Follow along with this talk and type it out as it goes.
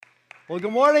Well,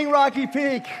 good morning, Rocky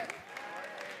Peak.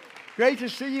 Great to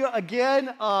see you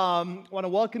again. Want to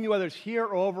welcome you, whether it's here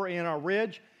or over in our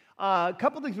Ridge. A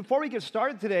couple things before we get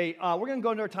started today. We're going to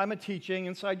go into our time of teaching.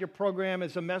 Inside your program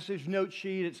is a message note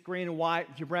sheet. It's green and white.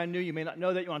 If you're brand new, you may not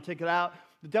know that. You want to take it out.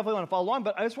 You definitely want to follow along.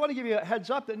 But I just want to give you a heads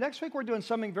up that next week we're doing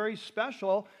something very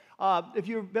special. If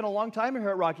you've been a long time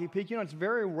here at Rocky Peak, you know it's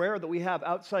very rare that we have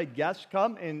outside guests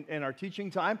come in our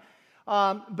teaching time.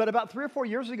 But about 3 or 4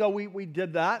 years ago, we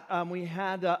did that. We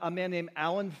had a man named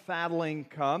Alan Fadling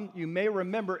come. You may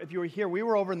remember, if you were here, we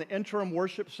were over in the Interim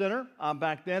Worship Center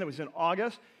back then. It was in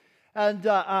August. And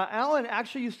Alan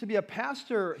actually used to be a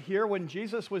pastor here when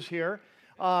Jesus was here.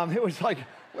 It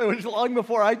was long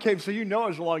before I came, so you know it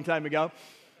was a long time ago.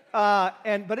 But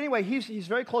anyway, he's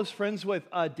very close friends with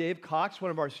Dave Cox,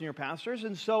 one of our senior pastors.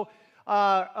 And so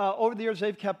over the years,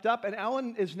 they've kept up, and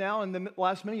Alan is now, in the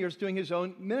last many years, doing his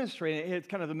own ministry. And it's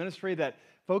kind of the ministry that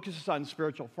focuses on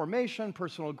spiritual formation,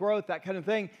 personal growth, that kind of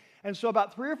thing. And so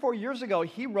about 3 or 4 years ago,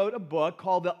 he wrote a book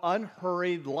called The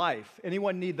Unhurried Life.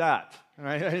 Anyone need that? All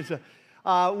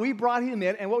right? We brought him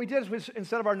in, and what we did is,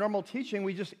 instead of our normal teaching,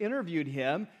 we just interviewed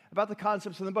him about the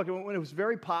concepts in the book. And it was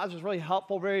very positive, really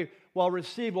helpful, very well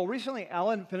received. Well, recently,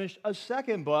 Alan finished a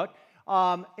second book.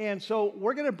 And so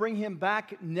we're going to bring him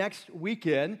back next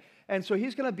weekend. And so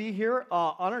he's going to be here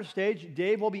on our stage.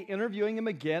 Dave will be interviewing him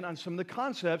again on some of the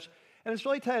concepts. And it's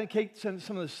really trying to take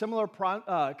some of the similar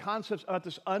concepts about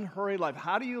this unhurried life.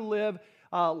 How do you live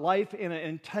life in an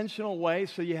intentional way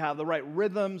so you have the right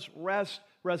rhythms, rest,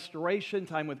 restoration,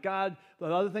 time with God, the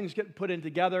other things get put in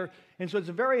together. And so it's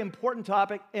a very important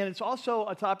topic, and it's also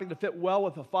a topic to fit well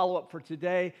with a follow-up for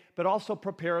today, but also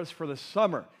prepare us for the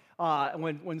summer.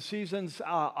 When seasons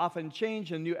often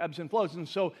change and new ebbs and flows. And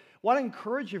so I want to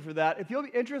encourage you for that. If you'll be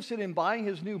interested in buying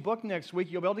his new book next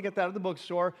week, you'll be able to get that at the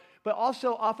bookstore. But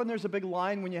also, often there's a big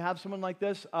line when you have someone like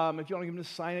this. If you want to give them to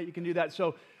sign it, you can do that.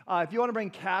 So if you want to bring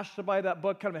cash to buy that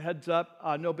book, kind of a heads up,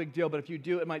 no big deal. But if you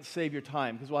do, it might save your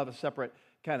time because we'll have a separate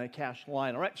kind of cash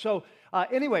line. All right. So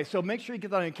anyway, so make sure you get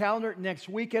that on your calendar next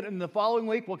weekend. And the following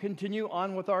week, we'll continue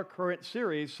on with our current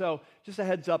series. So just a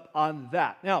heads up on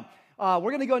that. Now,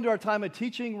 we're going to go into our time of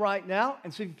teaching right now,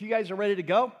 and see if you guys are ready to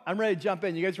go. I'm ready to jump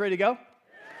in. You guys ready to go?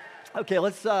 Okay,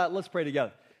 let's pray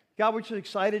together. God, we're just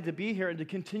excited to be here and to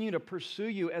continue to pursue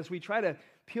you as we try to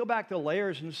peel back the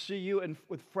layers and see you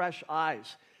with fresh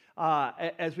eyes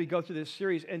as we go through this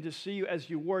series, and to see you as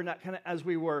you were, not kind of as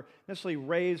we were necessarily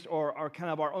raised or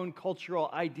kind of our own cultural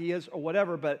ideas or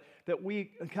whatever, but that we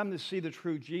come to see the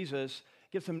true Jesus.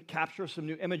 Capture some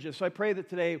new images. So I pray that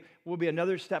today will be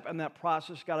another step in that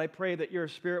process. God, I pray that your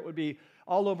Spirit would be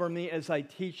all over me as I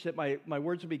teach, that my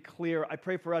words would be clear. I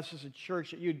pray for us as a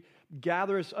church that you'd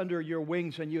gather us under your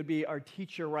wings and you'd be our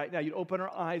teacher right now. You'd open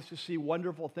our eyes to see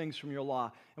wonderful things from your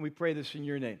law. And we pray this in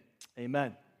your name.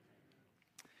 Amen.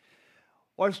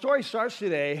 Well, our story starts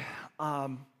today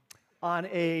on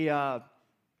a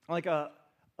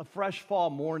fresh fall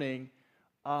morning.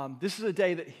 This is a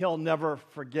day that he'll never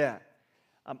forget.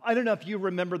 I don't know if you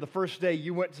remember the first day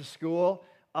you went to school.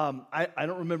 I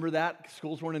don't remember that.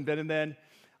 Schools weren't invented then.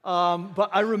 But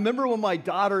I remember when my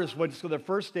daughters went to school, their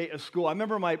first day of school. I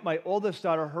remember my oldest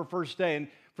daughter, her first day. And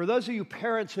for those of you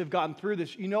parents who have gone through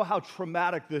this, you know how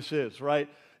traumatic this is, right?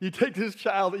 You take this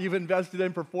child that you've invested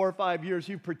in for 4 or 5 years,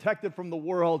 you've protected from the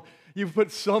world, you've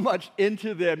put so much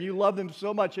into them, you love them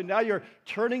so much, and now you're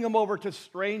turning them over to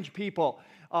strange people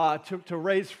to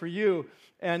raise for you.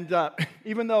 And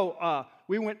even though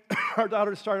our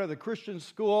daughters started at the Christian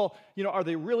school, are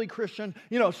they really Christian?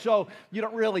 So you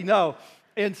don't really know.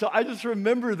 And so I just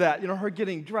remember that, her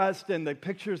getting dressed and the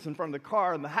pictures in front of the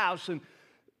car and the house. And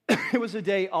it was a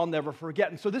day I'll never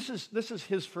forget. And so this is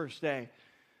his first day.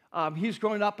 He's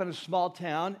growing up in a small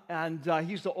town, and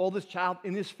he's the oldest child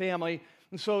in his family.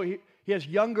 And so he has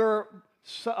younger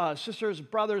sisters,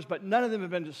 brothers, but none of them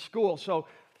have been to school. So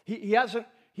he hasn't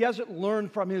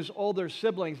learned from his older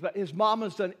siblings, but his mom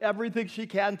has done everything she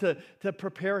can to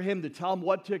prepare him, to tell him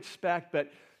what to expect.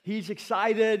 But he's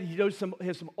excited. He has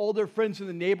some older friends in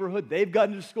the neighborhood. They've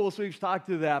gotten to school, so he's talked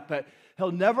to that. But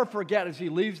he'll never forget, as he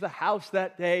leaves the house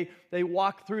that day, they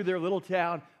walk through their little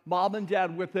town, mom and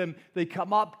dad with him. They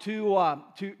come up to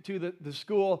the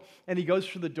school, and he goes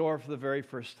through the door for the very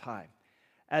first time.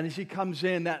 And as he comes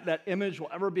in, that image will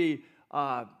ever be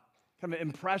kind of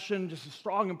impression, just a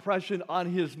strong impression on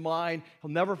his mind. He'll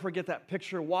never forget that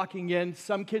picture walking in.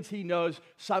 Some kids he knows,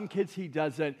 some kids he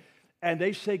doesn't. And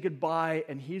they say goodbye,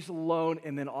 and he's alone.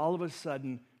 And then all of a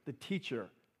sudden, the teacher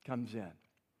comes in.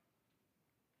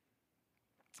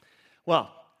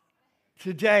 Well,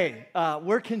 today,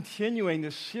 we're continuing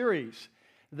this series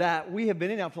that we have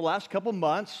been in now for the last couple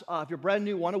months. If you're brand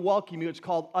new, I want to welcome you. It's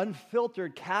called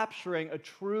Unfiltered, Capturing a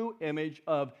True Image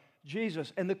of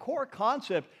Jesus. And the core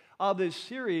concept of this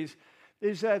series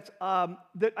is that I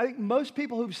think most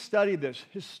people who've studied this,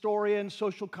 historians,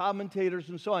 social commentators,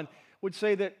 and so on, would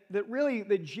say that really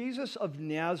Jesus of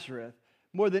Nazareth,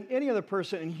 more than any other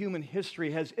person in human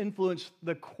history, has influenced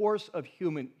the course of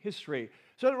human history.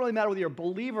 So it doesn't really matter whether you're a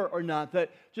believer or not,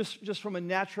 that just from a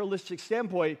naturalistic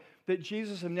standpoint, that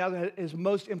Jesus of Nazareth is the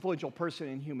most influential person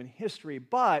in human history.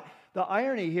 But the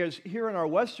irony here is, here in our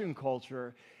Western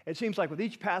culture, it seems like with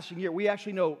each passing year, we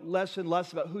actually know less and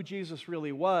less about who Jesus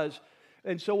really was.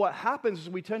 And so what happens is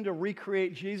we tend to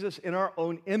recreate Jesus in our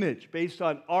own image based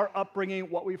on our upbringing,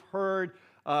 what we've heard,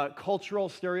 cultural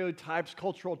stereotypes,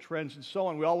 cultural trends, and so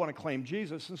on. We all want to claim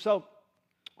Jesus. And so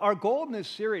our goal in this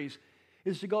series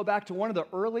is to go back to one of the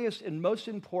earliest and most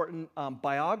important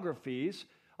biographies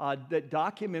that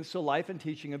documents the life and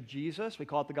teaching of Jesus. We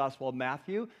call it the Gospel of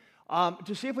Matthew,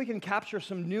 to see if we can capture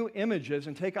some new images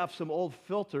and take off some old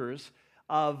filters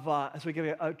as we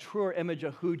get a truer image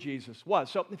of who Jesus was.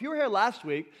 So if you were here last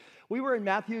week, we were in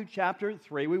Matthew chapter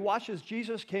 3. We watched as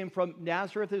Jesus came from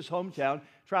Nazareth, his hometown,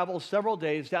 traveled several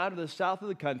days down to the south of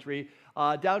the country,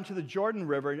 down to the Jordan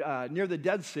River near the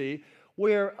Dead Sea,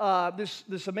 where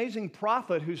this amazing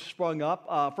prophet who's sprung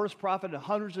up, first prophet in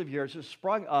hundreds of years, has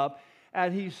sprung up,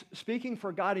 and he's speaking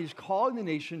for God. He's calling the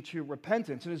nation to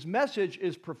repentance. And his message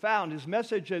is profound. His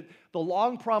message is the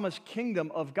long-promised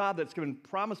kingdom of God that's been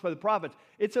promised by the prophets.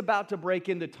 It's about to break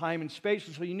into time and space.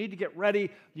 And so you need to get ready.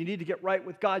 You need to get right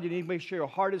with God. You need to make sure your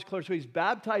heart is clear. So he's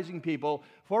baptizing people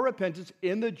for repentance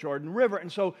in the Jordan River. And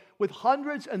so with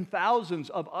hundreds and thousands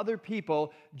of other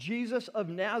people, Jesus of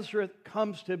Nazareth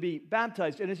comes to be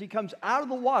baptized. And as he comes out of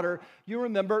the water, you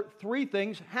remember three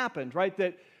things happened, right?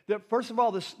 That first of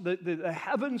all, the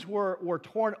heavens were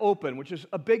torn open, which is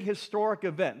a big historic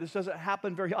event. This doesn't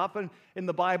happen very often in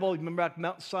the Bible. You remember at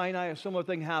Mount Sinai, a similar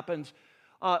thing happens.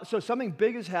 So something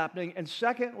big is happening. And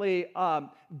secondly,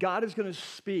 God is going to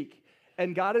speak.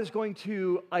 And God is going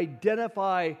to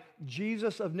identify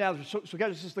Jesus of Nazareth. So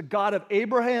guys, this is the God of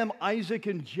Abraham, Isaac,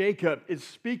 and Jacob is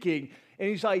speaking. And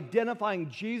he's identifying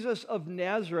Jesus of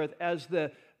Nazareth as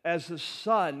the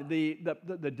son, the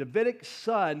Davidic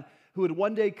son, who would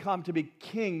one day come to be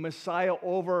king, Messiah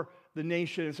over the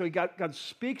nation. And so God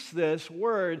speaks this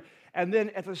word, and then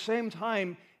at the same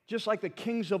time, just like the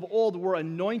kings of old were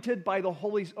anointed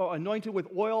anointed with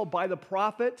oil by the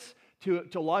prophets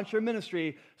to launch their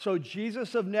ministry, so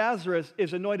Jesus of Nazareth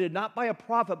is anointed not by a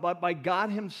prophet, but by God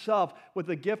himself with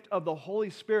the gift of the Holy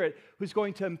Spirit, who's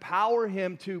going to empower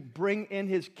him to bring in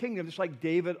his kingdom, just like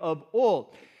David of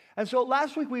old. And so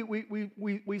last week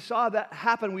we saw that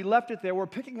happen. We left it there. We're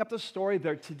picking up the story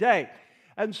there today.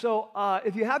 And so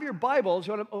if you have your Bibles,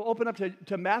 you want to open up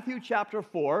to Matthew chapter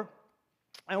 4.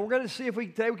 And we're going to see if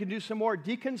today we can do some more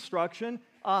deconstruction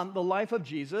on the life of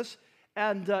Jesus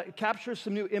and capture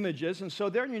some new images. And so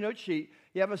there in your note sheet,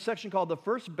 you have a section called The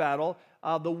First Battle,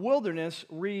 the Wilderness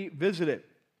Revisited.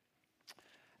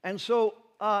 And so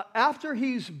after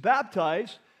he's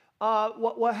baptized,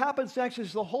 what happens next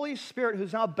is the Holy Spirit,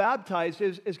 who's now baptized,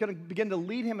 is going to begin to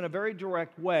lead him in a very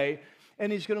direct way,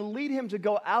 and he's going to lead him to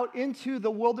go out into the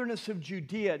wilderness of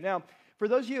Judea. Now, for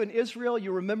those of you in Israel,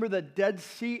 you remember the Dead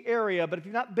Sea area, but if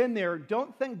you've not been there,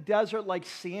 don't think desert like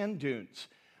sand dunes.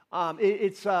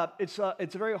 It's a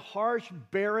very harsh,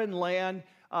 barren land,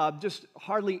 just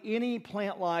hardly any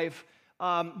plant life.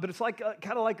 But it's like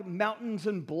kind of like mountains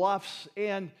and bluffs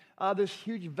and this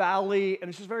huge valley, and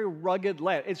it's just very rugged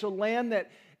land. It's a land that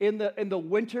in the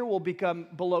winter will become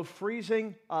below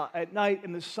freezing. At night,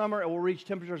 in the summer, it will reach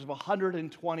temperatures of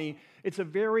 120. It's a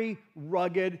very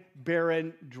rugged,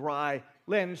 barren, dry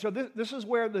land. And so this is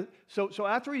where so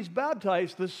after he's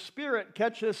baptized, the Spirit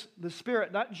catches the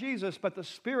Spirit, not Jesus, but the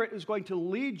Spirit is going to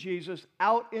lead Jesus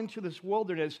out into this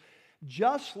wilderness,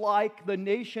 just like the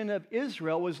nation of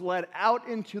Israel was led out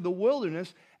into the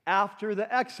wilderness after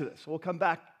the Exodus. We'll come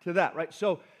back to that, right?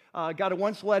 So God had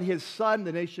once led his son,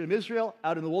 the nation of Israel,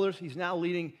 out in the wilderness. He's now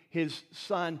leading his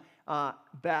son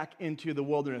back into the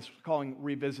wilderness, calling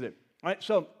Revisited. All right,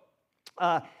 so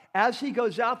as he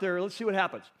goes out there, let's see what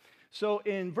happens. So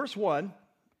in verse 1,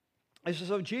 it says,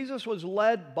 so Jesus was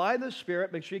led by the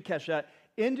Spirit, make sure you catch that,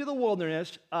 into the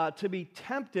wilderness to be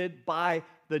tempted by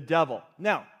the devil.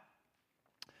 Now,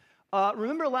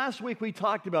 remember last week we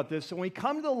talked about this. So when we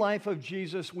come to the life of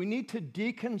Jesus, we need to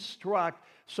deconstruct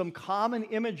some common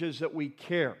images that we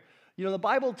carry. You know, the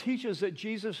Bible teaches that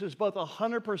Jesus is both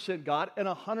 100% God and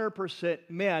 100%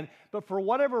 man, but for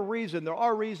whatever reason, there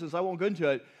are reasons, I won't go into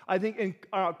it, I think in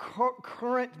our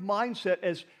current mindset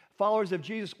as followers of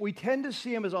Jesus, we tend to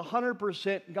see him as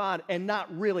 100% God and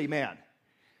not really man.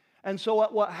 And so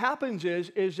what happens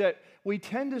is that we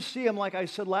tend to see him, like I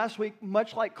said last week,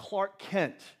 much like Clark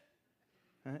Kent.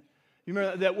 Right? You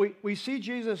remember that we see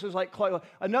Jesus as like Clark.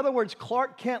 In other words,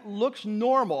 Clark Kent looks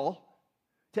normal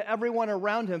to everyone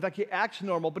around him. In fact, he acts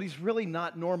normal, but he's really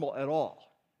not normal at all.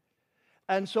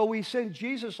 And so we send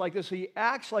Jesus like this. He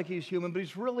acts like he's human, but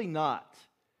he's really not.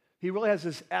 He really has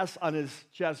this S on his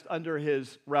chest under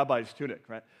his rabbi's tunic,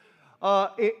 right?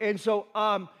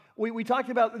 We talked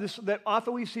about this, that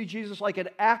often we see Jesus like an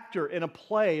actor in a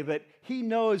play, that he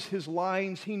knows his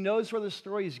lines, he knows where the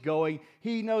story is going,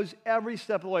 he knows every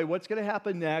step of the way what's going to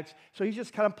happen next, so he's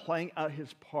just kind of playing out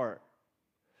his part.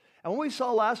 And what we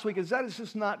saw last week is that is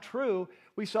just not true.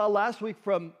 We saw last week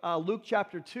from Luke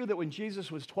chapter 2 that when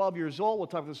Jesus was 12 years old, we'll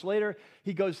talk about this later,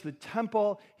 he goes to the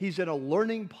temple, he's in a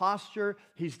learning posture,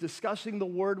 he's discussing the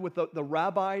word with the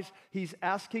rabbis, he's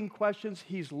asking questions,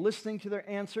 he's listening to their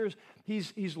answers,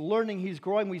 he's learning, he's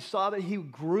growing. We saw that he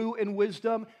grew in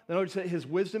wisdom. Notice that his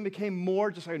wisdom became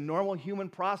more just like a normal human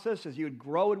process as you would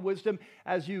grow in wisdom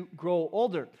as you grow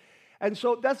older. And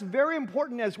so that's very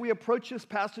important as we approach this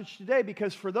passage today,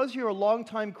 because for those of you who are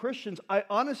longtime Christians, I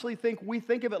honestly think we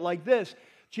think of it like this.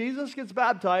 Jesus gets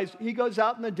baptized. He goes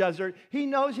out in the desert. He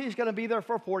knows he's going to be there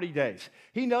for 40 days.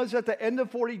 He knows at the end of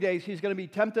 40 days he's going to be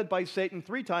tempted by Satan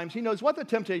 3 times. He knows what the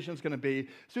temptation is going to be.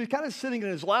 So he's kind of sitting in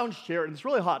his lounge chair in this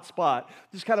really hot spot,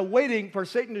 just kind of waiting for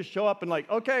Satan to show up and like,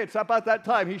 okay, it's about that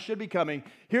time. He should be coming.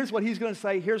 Here's what he's going to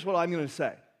say. Here's what I'm going to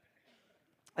say.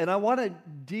 And I want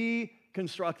to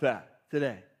deconstruct that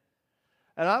today.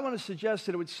 And I want to suggest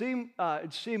that it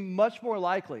seem much more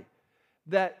likely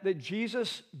that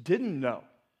Jesus didn't know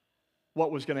what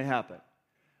was going to happen.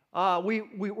 We're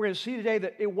going to see today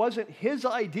that it wasn't his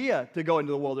idea to go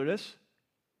into the wilderness.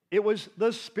 It was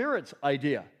the Spirit's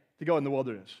idea to go in the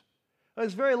wilderness.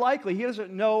 It's very likely he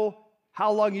doesn't know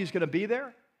how long he's going to be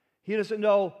there. He doesn't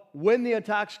know when the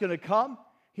attack's going to come.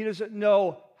 He doesn't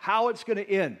know how it's going to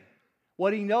end.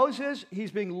 What he knows is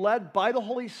he's being led by the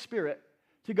Holy Spirit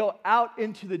to go out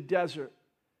into the desert,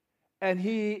 and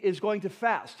he is going to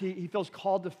fast. He feels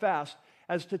called to fast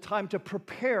as to time to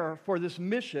prepare for this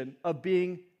mission of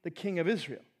being the king of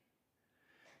Israel.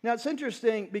 Now, it's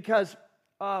interesting because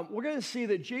we're going to see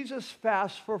that Jesus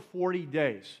fasts for 40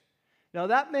 days. Now,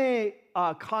 that may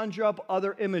conjure up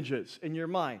other images in your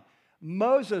mind.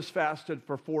 Moses fasted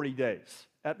for 40 days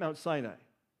at Mount Sinai.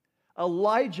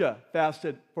 Elijah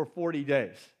fasted for 40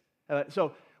 days.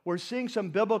 So we're seeing some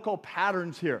biblical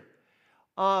patterns here.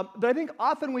 But I think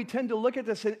often we tend to look at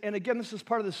this, and again, this is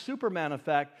part of the Superman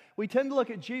effect. We tend to look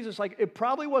at Jesus like it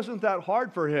probably wasn't that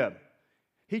hard for him.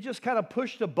 He just kind of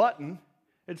pushed a button.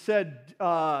 It said,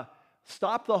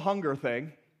 stop the hunger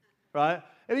thing, right?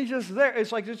 And he's just there.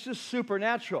 It's like it's just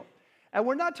supernatural. And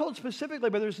we're not told specifically,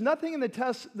 but there's nothing in the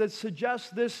text that suggests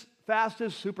this fast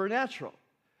is supernatural.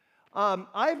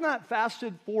 I have not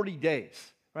fasted 40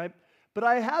 days, right? But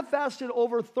I have fasted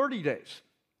over 30 days.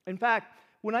 In fact,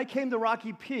 when I came to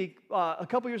Rocky Peak a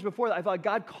couple years before that, I thought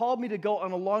God called me to go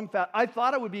on a long fast. I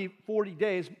thought it would be 40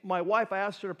 days. My wife, I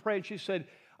asked her to pray, and she said,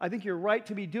 I think you're right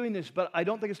to be doing this, but I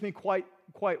don't think it's been quite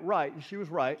right. And she was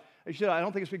right. And she said, I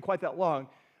don't think it's been quite that long.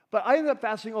 But I ended up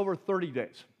fasting over 30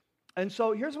 days. And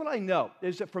so here's what I know,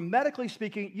 is that from medically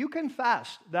speaking, you can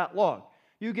fast that long.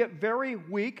 You get very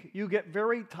weak. You get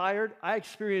very tired. I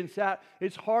experienced that.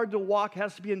 It's hard to walk,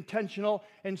 has to be intentional,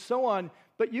 and so on.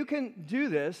 But you can do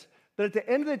this. But at the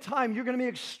end of the time, you're going to be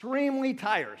extremely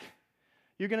tired.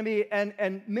 You're going to be,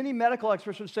 and many medical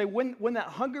experts would say when that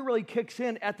hunger really kicks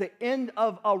in at the end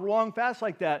of a long fast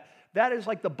like that, that is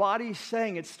like the body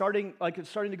saying it's starting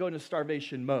to go into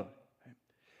starvation mode.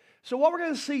 So what we're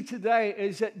going to see today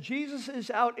is that Jesus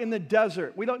is out in the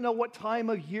desert. We don't know what time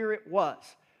of year it was.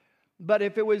 But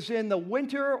if it was in the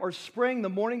winter or spring, the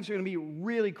mornings are going to be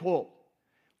really cold.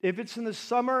 If it's in the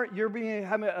summer, you're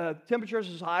having temperatures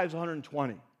as high as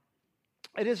 120.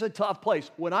 It is a tough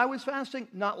place. When I was fasting,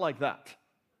 not like that.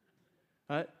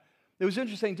 Right? It was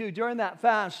interesting, too. During that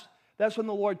fast, that's when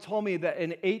the Lord told me that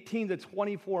in 18 to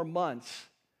 24 months,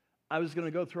 I was going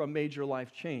to go through a major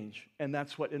life change, and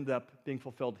that's what ended up being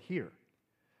fulfilled here.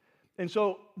 And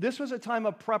so this was a time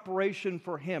of preparation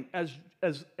for him.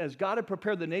 As God had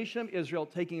prepared the nation of Israel,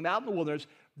 taking him out in the wilderness,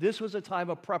 this was a time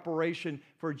of preparation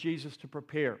for Jesus to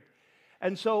prepare.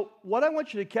 And so what I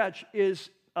want you to catch is,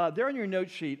 there on your note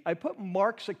sheet, I put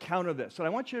Mark's account of this, and I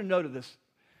want you to note this.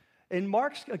 In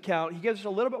Mark's account, he gives us a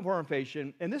little bit more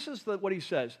information, and this is what he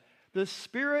says. The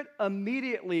Spirit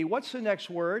immediately, what's the next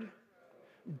word?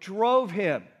 Drove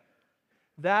him.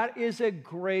 That is a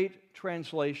great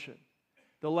translation.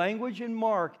 The language in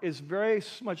Mark is very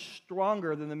much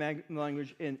stronger than the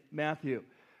language in Matthew.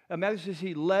 Matthew says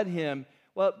he led him.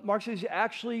 Well, Mark says he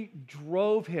actually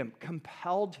drove him,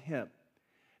 compelled him.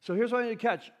 So here's what I need to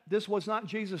catch. This was not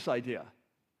Jesus' idea.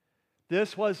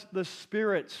 This was the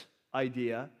Spirit's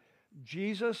idea.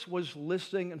 Jesus was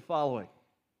listening and following.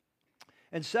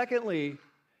 And secondly,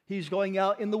 he's going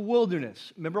out in the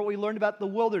wilderness. Remember what we learned about the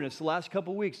wilderness the last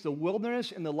couple of weeks? The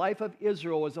wilderness in the life of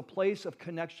Israel was a place of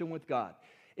connection with God.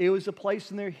 It was a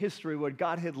place in their history where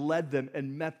God had led them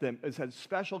and met them. It had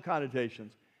special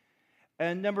connotations.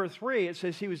 And number 3, it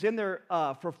says he was in there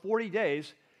for 40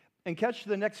 days. And catch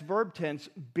the next verb tense,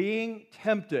 being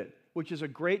tempted, which is a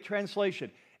great translation.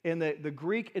 In the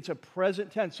Greek, it's a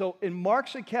present tense. So in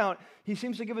Mark's account, he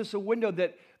seems to give us a window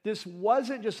that this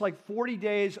wasn't just like 40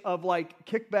 days of like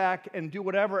kick back and do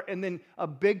whatever, and then a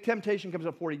big temptation comes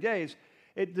up 40 days.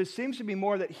 This seems to be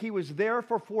more that he was there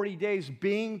for 40 days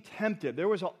being tempted. There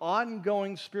was an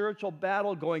ongoing spiritual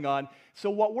battle going on.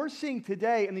 So what we're seeing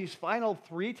today in these final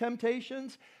 3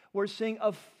 temptations, we're seeing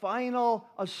a final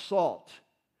assault.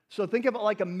 So think of it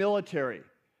like a military.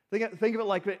 Think of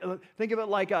it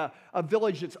like a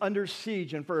village that's under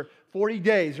siege, and for 40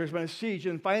 days there's been a siege,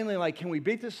 and finally, like, can we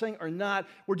beat this thing or not?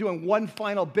 We're doing one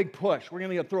final big push. We're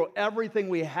going to throw everything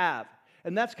we have.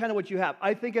 And that's kind of what you have.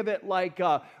 I think of it like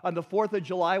on the 4th of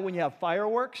July when you have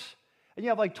fireworks, and you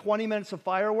have like 20 minutes of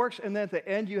fireworks, and then at the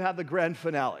end you have the grand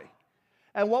finale.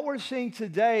 And what we're seeing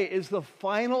today is the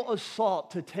final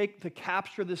assault to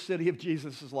capture the city of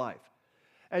Jesus' life.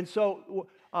 And so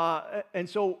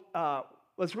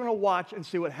we're going to watch and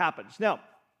see what happens. Now,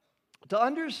 to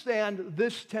understand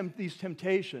these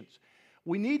temptations,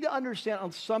 we need to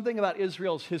understand something about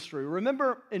Israel's history.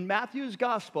 Remember, in Matthew's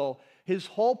gospel, his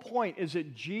whole point is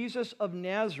that Jesus of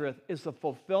Nazareth is the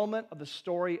fulfillment of the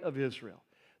story of Israel.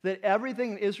 That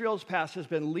everything in Israel's past has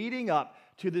been leading up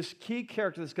to this key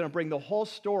character that's going to bring the whole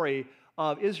story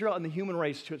of Israel and the human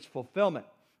race to its fulfillment.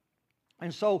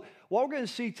 And so what we're going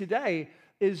to see today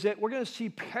is that we're going to see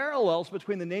parallels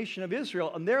between the nation of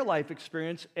Israel and their life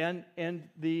experience and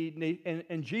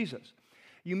Jesus.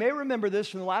 You may remember this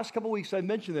from the last couple of weeks. I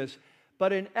mentioned this,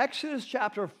 but in Exodus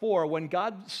chapter 4, when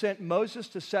God sent Moses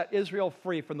to set Israel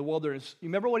free from the wilderness, you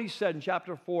remember what he said in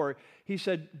chapter 4? He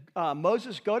said,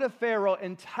 Moses, go to Pharaoh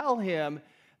and tell him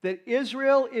that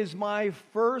Israel is my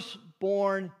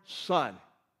firstborn son.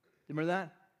 Remember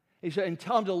that? He said, and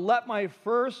tell him to let my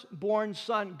firstborn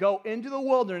son go into the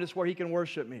wilderness where he can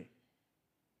worship me.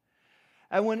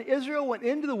 And when Israel went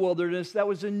into the wilderness, that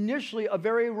was initially a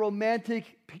very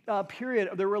romantic period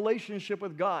of their relationship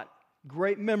with God.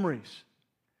 Great memories.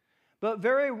 But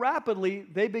very rapidly,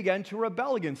 they began to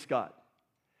rebel against God.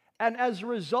 And as a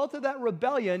result of that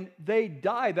rebellion, they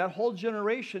died. That whole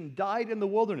generation died in the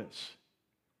wilderness.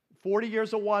 40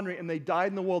 years of wandering, and they died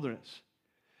in the wilderness.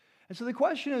 And so the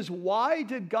question is, why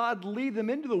did God lead them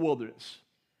into the wilderness?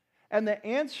 And the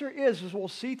answer is, as we'll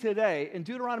see today, in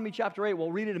Deuteronomy chapter 8,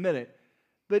 we'll read it in a minute,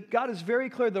 but God is very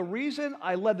clear. The reason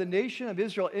I led the nation of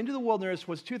Israel into the wilderness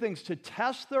was 2 things: to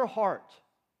test their heart,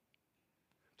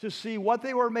 to see what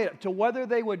they were made of, to whether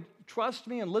they would trust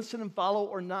me and listen and follow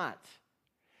or not,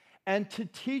 and to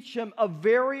teach them a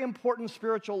very important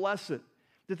spiritual lesson.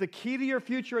 That the key to your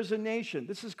future as a nation,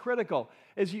 this is critical,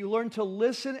 is you learn to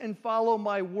listen and follow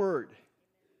my word.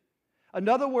 In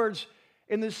other words,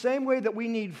 in the same way that we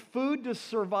need food to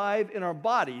survive in our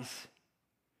bodies,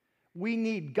 we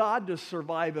need God to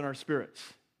survive in our spirits.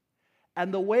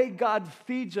 And the way God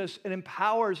feeds us and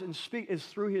empowers and speaks is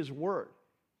through his word.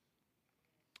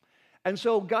 And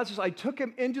so God says, I took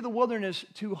him into the wilderness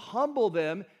to humble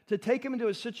them, to take him into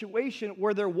a situation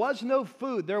where there was no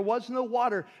food, there was no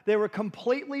water. They were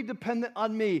completely dependent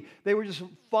on me. They were just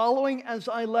following as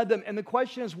I led them. And the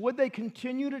question is, would they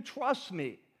continue to trust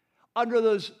me under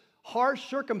those harsh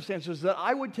circumstances that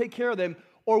I would take care of them,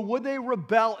 or would they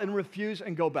rebel and refuse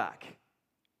and go back?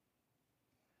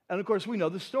 And of course, we know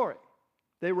the story.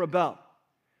 They rebel.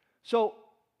 So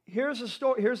here's the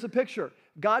story. Here's the picture.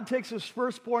 God takes his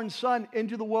firstborn son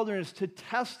into the wilderness to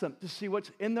test them, to see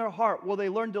what's in their heart. Will they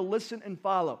learn to listen and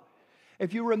follow?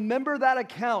 If you remember that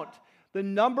account, the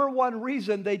number one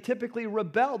reason they typically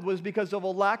rebelled was because of a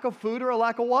lack of food or a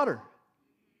lack of water.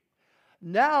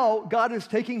 Now, God is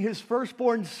taking his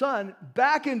firstborn son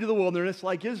back into the wilderness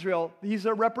like Israel. He's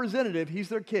their representative. He's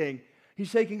their king.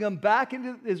 He's taking them back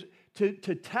into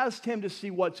to test him to see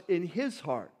what's in his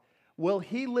heart. Will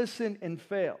he listen and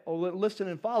fail, or listen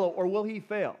and follow, or will he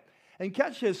fail? And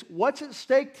catch this, what's at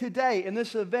stake today in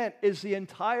this event is the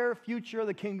entire future of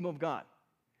the kingdom of God.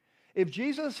 If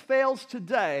Jesus fails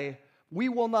today, we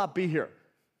will not be here.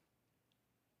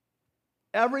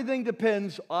 Everything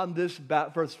depends on this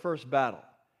first battle.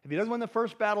 If he doesn't win the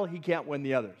first battle, he can't win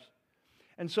the others.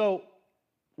 And so,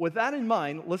 with that in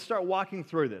mind, let's start walking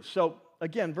through this. So,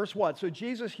 again, verse 1. So,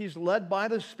 Jesus, he's led by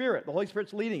the Spirit. The Holy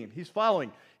Spirit's leading him. He's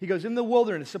following. He goes in the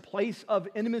wilderness, a place of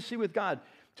intimacy with God,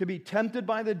 to be tempted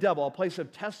by the devil, a place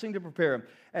of testing to prepare him.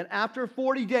 And after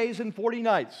 40 days and 40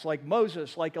 nights, like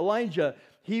Moses, like Elijah,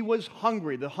 he was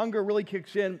hungry. The hunger really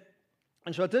kicks in.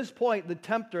 And so at this point, the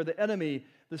tempter, the enemy,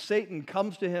 the Satan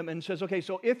comes to him and says, okay,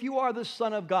 so if you are the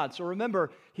Son of God, so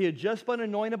remember, he had just been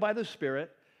anointed by the Spirit.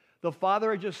 The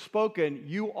Father had just spoken,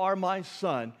 you are my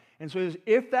Son. And so he says,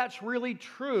 if that's really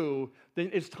true, then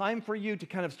it's time for you to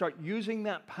kind of start using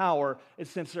that power.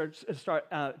 It's to start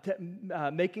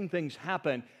making things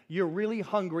happen. You're really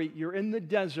hungry. You're in the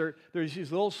desert. There's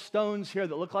these little stones here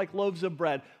that look like loaves of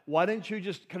bread. Why don't you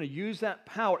just kind of use that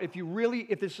power?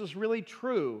 If this is really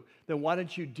true, then why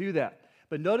don't you do that?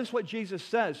 But notice what Jesus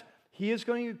says. He is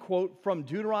going to quote from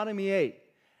Deuteronomy 8.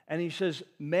 And he says,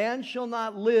 man shall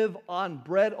not live on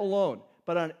bread alone,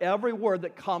 but on every word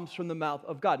that comes from the mouth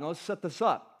of God. Now let's set this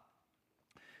up.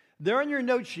 There in your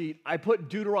note sheet, I put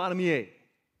Deuteronomy 8.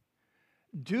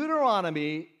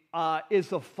 Deuteronomy is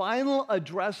the final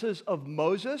addresses of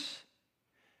Moses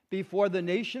before the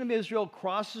nation of Israel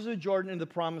crosses the Jordan into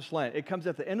the promised land. It comes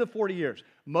at the end of 40 years.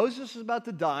 Moses is about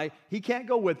to die. He can't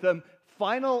go with them.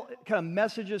 Final kind of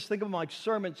messages, think of them like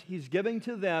sermons, he's giving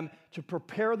to them to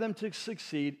prepare them to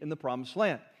succeed in the promised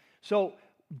land. So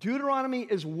Deuteronomy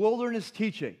is wilderness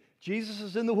teaching. Jesus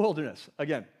is in the wilderness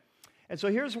again. And so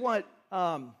here's what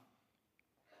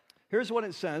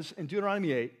it says in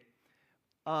Deuteronomy 8.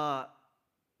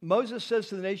 Moses says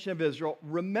to the nation of Israel,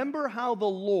 remember how the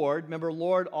Lord, remember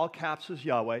Lord, all caps is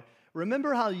Yahweh,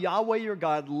 remember how Yahweh your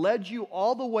God led you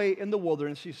all the way in the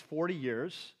wilderness these 40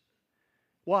 years.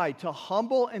 Why? To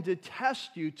humble and to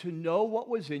test you to know what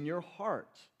was in your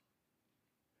heart,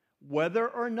 whether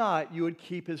or not you would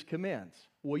keep his commands.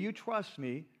 Will you trust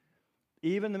me,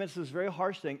 even in the midst of this very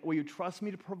harsh thing, will you trust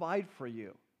me to provide for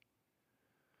you?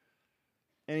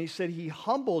 And he said he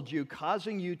humbled you,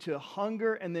 causing you to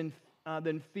hunger and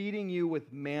then feeding you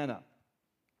with manna.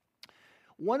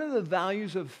 One of the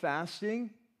values of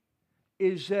fasting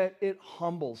is that it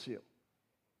humbles you.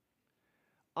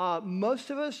 Most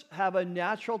of us have a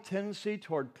natural tendency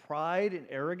toward pride and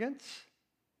arrogance.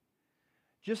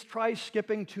 Just try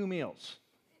skipping 2 meals.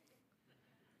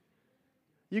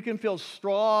 You can feel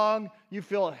strong, you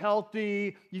feel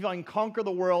healthy, you can conquer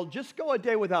the world. Just go a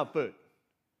day without food.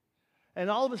 And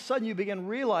all of a sudden you begin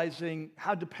realizing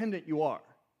how dependent you are.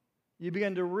 You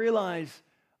begin to realize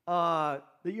that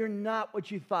you're not what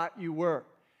you thought you were.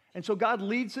 And so God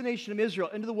leads the nation of Israel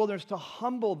into the wilderness to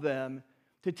humble them,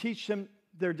 to teach them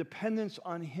their dependence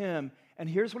on him. And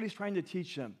here's what he's trying to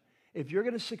teach them. If you're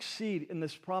going to succeed in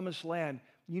this promised land,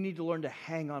 you need to learn to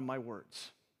hang on my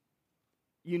words.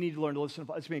 You need to learn to listen.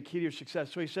 It's been a key to your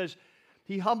success. So he says,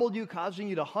 he humbled you, causing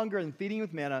you to hunger and feeding you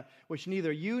with manna, which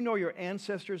neither you nor your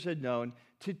ancestors had known,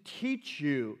 to teach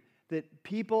you that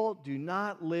people do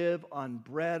not live on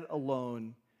bread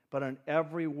alone, but on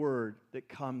every word that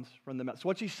comes from the mouth. So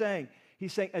what's he saying?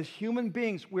 He's saying as human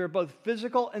beings, we're both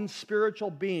physical and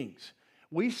spiritual beings.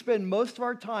 We spend most of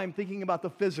our time thinking about the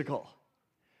physical.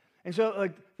 And so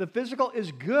the physical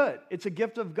is good. It's a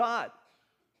gift of God.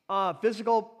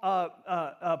 Physical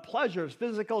pleasures,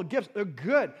 physical gifts, they're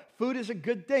good. Food is a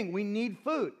good thing. We need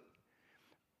food.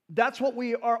 That's what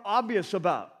we are obvious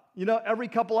about. You know, every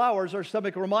couple hours our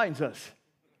stomach reminds us.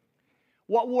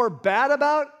 What we're bad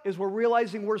about is we're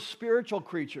realizing we're spiritual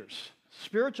creatures,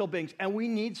 spiritual beings, and we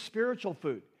need spiritual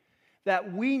food.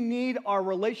 That we need our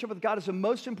relationship with God is the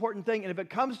most important thing. And if it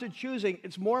comes to choosing,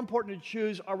 it's more important to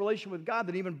choose our relationship with God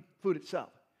than even food itself.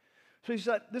 So he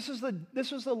said, this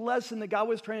was the lesson that God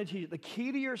was trying to teach you. The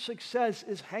key to your success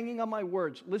is hanging on my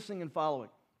words, listening and following.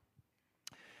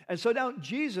 And so now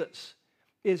Jesus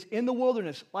is in the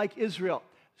wilderness like Israel.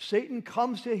 Satan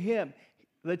comes to him,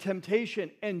 the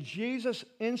temptation, and Jesus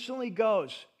instantly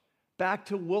goes back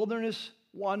to wilderness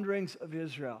wanderings of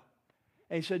Israel.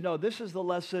 And he said, no, this is the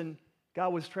lesson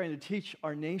God was trying to teach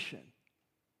our nation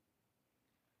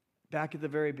back at the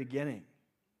very beginning.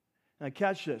 Now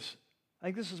catch this. I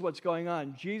think this is what's going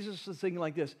on. Jesus is thinking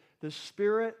like this. The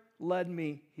Spirit led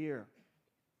me here.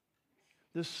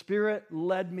 The Spirit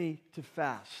led me to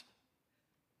fast.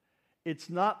 It's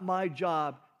not my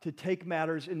job to take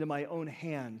matters into my own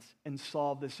hands and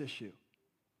solve this issue.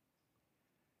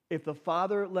 If the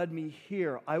Father led me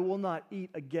here, I will not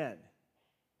eat again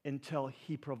until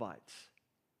he provides.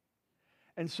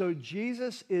 And so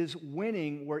Jesus is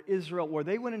winning where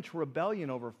they went into rebellion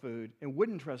over food and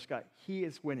wouldn't trust God. He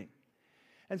is winning.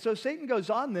 And so Satan goes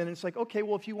on then, and it's like, okay,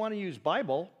 well, if you want to use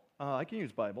Bible, I can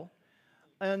use Bible.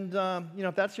 And,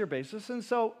 if that's your basis. And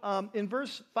so in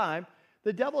verse 5,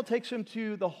 the devil takes him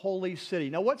to the holy city.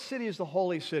 Now, what city is the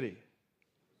holy city?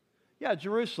 Yeah,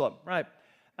 Jerusalem, right.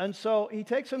 And so he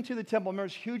takes him to the temple. Remember,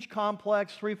 it's a huge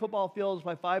complex, 3 football fields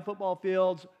by 5 football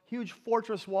fields, huge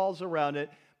fortress walls around it.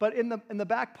 But in the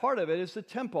back part of it is the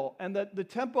temple. And the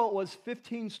temple was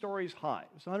 15 stories high.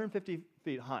 It was 150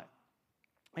 feet high.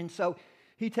 And so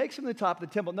he takes him to the top of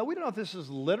the temple. Now, we don't know if this is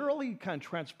literally kind of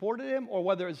transported him or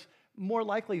whether it's more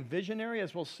likely visionary,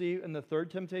 as we'll see in the third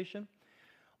temptation.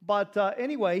 But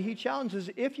anyway, he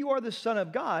challenges, if you are the Son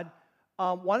of God,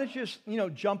 why don't you just,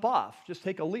 jump off, just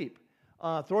take a leap,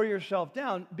 throw yourself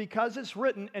down, because it's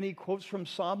written, and he quotes from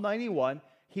Psalm 91,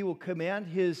 he will command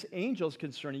his angels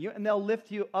concerning you, and they'll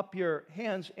lift you up your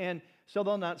hands, and so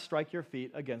they'll not strike your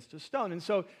feet against a stone. And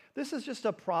so this is just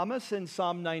a promise in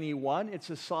Psalm 91. It's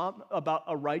a psalm about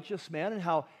a righteous man and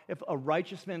how if a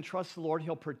righteous man trusts the Lord,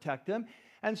 he'll protect him.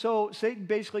 And so Satan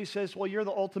basically says, well, you're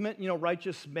the ultimate,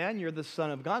 righteous man. You're the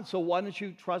Son of God. So why don't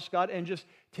you trust God and just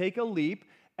take a leap?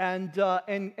 And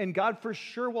God for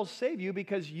sure will save you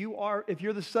because if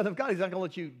you're the Son of God, he's not going to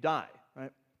let you die,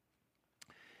 right?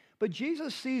 But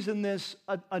Jesus sees in this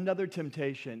another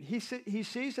temptation. He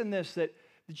sees in this that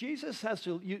Jesus has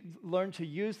to learn to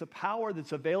use the power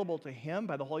that's available to him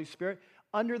by the Holy Spirit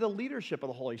under the leadership of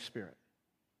the Holy Spirit.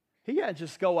 He can't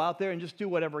just go out there and just do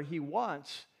whatever he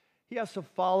wants. He has to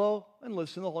follow and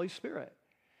listen to the Holy Spirit.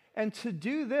 And to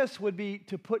do this would be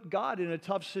to put God in a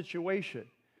tough situation.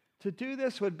 To do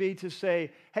this would be to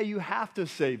say, hey, you have to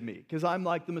save me because I'm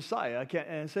like the Messiah. I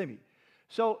can't save me.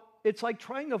 So it's like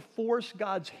trying to force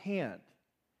God's hand.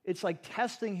 It's like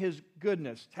testing his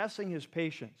goodness, testing his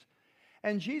patience.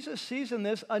 And Jesus sees in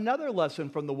this another lesson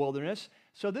from the wilderness.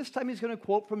 So this time he's going to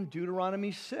quote from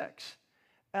Deuteronomy 6.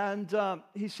 And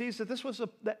he sees that this was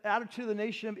the attitude of the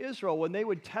nation of Israel when they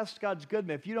would test God's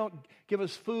goodness. If you don't give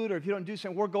us food or if you don't do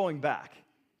something, we're going back.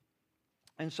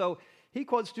 And so he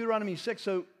quotes Deuteronomy 6.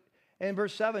 So in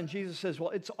verse 7, Jesus says,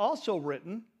 well, it's also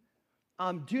written,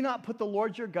 do not put the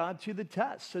Lord your God to the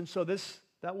test. And so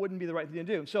that wouldn't be the right thing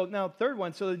to do. So now third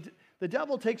one, so the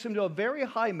devil takes him to a very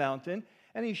high mountain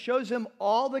and he shows him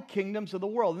all the kingdoms of the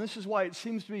world. And this is why it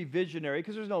seems to be visionary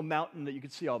because there's no mountain that you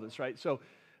could see all this, right? So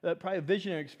probably a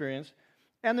visionary experience.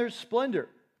 And there's splendor.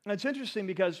 And it's interesting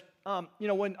because,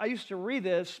 when I used to read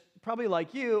this, probably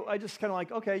like you, I just kind of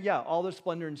like, okay, yeah, all the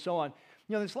splendor and so on.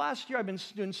 This last year I've been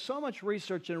doing so much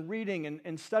research and reading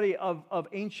and study of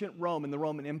ancient Rome and the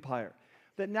Roman Empire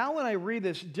that now when I read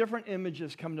this, different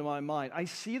images come to my mind. I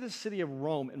see the city of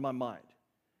Rome in my mind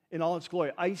in all its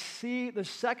glory. I see the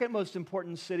second most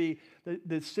important city,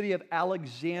 the city of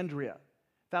Alexandria,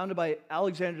 founded by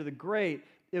Alexander the Great,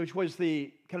 which was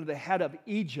the head of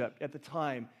Egypt at the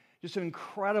time. Just an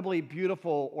incredibly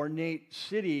beautiful, ornate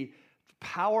city,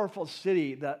 powerful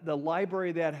city. The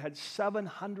library that had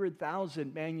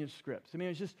 700,000 manuscripts. I mean,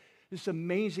 it's just this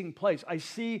amazing place. I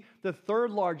see the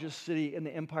third largest city in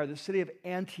the empire, the city of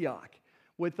Antioch,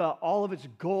 with all of its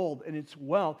gold and its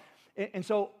wealth. And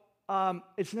so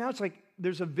it's like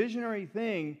there's a visionary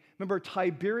thing. Remember,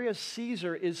 Tiberius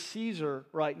Caesar is Caesar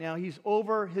right now. He's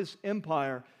over his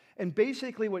empire. And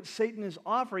basically what Satan is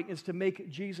offering is to make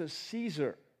Jesus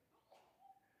Caesar.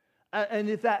 And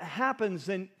if that happens,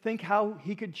 then think how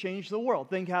he could change the world.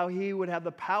 Think how he would have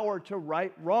the power to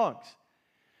right wrongs.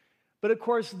 But of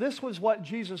course, this was what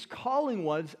Jesus' calling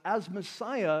was as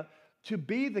Messiah, to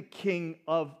be the king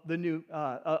of the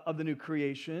new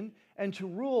creation and to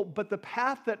rule. But the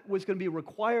path that was going to be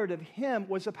required of him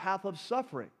was a path of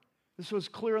suffering. This was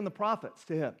clear in the prophets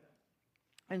to him.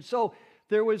 And so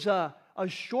there was a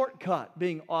shortcut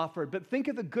being offered. But think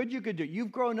of the good you could do.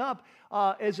 You've grown up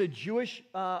as a Jewish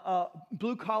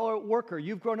blue-collar worker.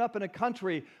 You've grown up in a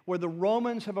country where the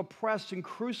Romans have oppressed and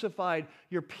crucified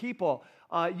your people.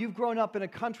 You've grown up in a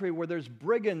country where there's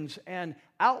brigands and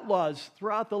outlaws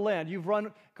throughout the land. You've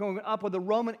grown up with the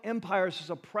Roman Empire as this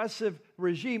oppressive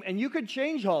regime, and you could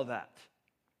change all that.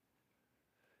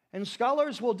 And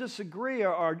scholars will disagree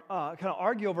or kind of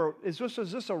argue over, is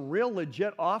this a real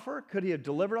legit offer? Could he have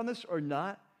delivered on this or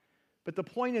not? But the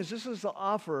point is, this is the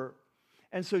offer.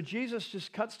 And so Jesus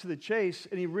just cuts to the chase,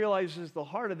 and he realizes the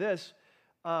heart of this.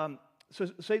 So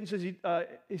Satan says,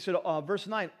 he said, verse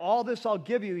 9, all this I'll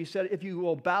give you, he said, if you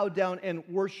will bow down and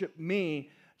worship me,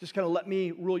 just kind of let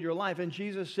me rule your life. And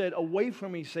Jesus said, away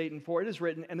from me, Satan, for it is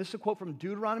written, and this is a quote from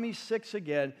Deuteronomy 6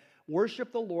 again,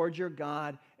 worship the Lord your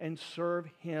God and serve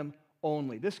him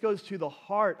only. This goes to the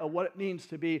heart of what it means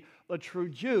to be a true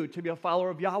Jew, to be a follower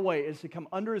of Yahweh, is to come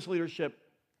under his leadership.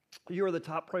 You are the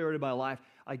top priority of my life.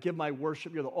 I give my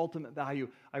worship. You're the ultimate value.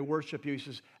 I worship you. He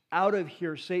says, out of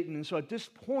here, Satan. And so at this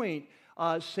point,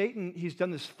 Satan, he's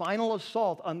done this final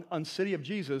assault on City of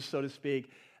Jesus, so to speak,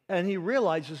 and he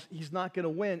realizes he's not going to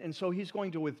win, and so he's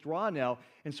going to withdraw now.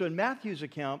 And so in Matthew's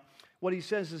account, what he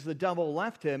says is the devil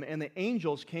left him, and the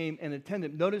angels came and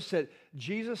attended him. Notice that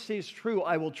Jesus says, true,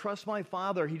 I will trust my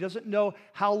Father. He doesn't know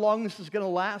how long this is going to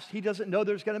last. He doesn't know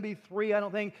there's going to be 3, I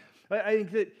don't think. I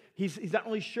think that he's not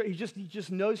really sure. He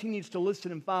just knows he needs to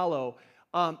listen and follow.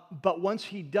 But once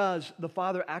he does, the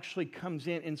Father actually comes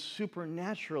in and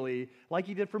supernaturally, like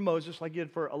he did for Moses, like he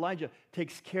did for Elijah,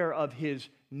 takes care of his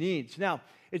needs. Now,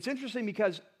 it's interesting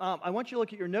because I want you to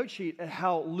look at your note sheet at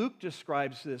how Luke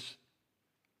describes this.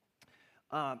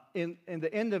 In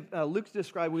the end of Luke's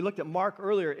described, we looked at Mark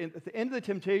earlier. At the end of the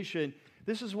temptation,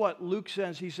 this is what Luke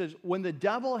says. He says, when the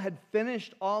devil had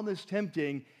finished all this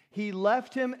tempting, he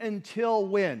left him until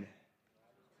when?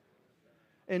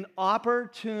 An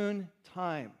opportune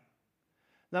time.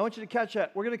 Now, I want you to catch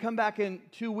that. We're going to come back in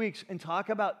 2 weeks and talk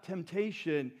about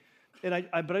temptation. But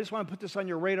I just want to put this on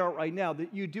your radar right now,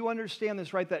 that you do understand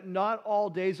this, right? That not all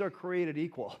days are created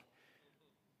equal.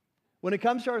 When it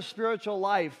comes to our spiritual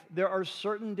life, there are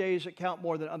certain days that count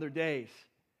more than other days.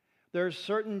 There are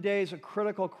certain days, a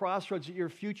critical crossroads, that your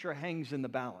future hangs in the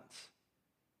balance.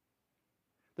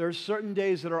 There are certain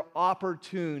days that are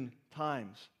opportune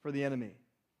times for the enemy.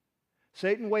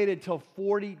 Satan waited till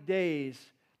 40 days.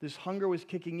 This hunger was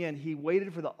kicking in. He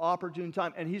waited for the opportune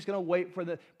time, and he's going to wait for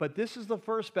but this is the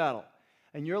first battle.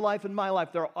 In your life and my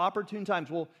life, there are opportune times.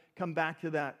 We'll come back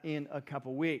to that in a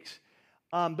couple weeks.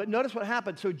 But notice what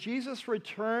happened. So Jesus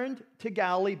returned to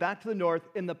Galilee, back to the north,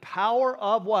 in the power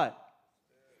of what?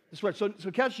 The Spirit.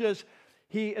 So catch this.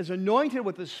 He is anointed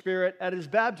with the Spirit at his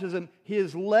baptism. He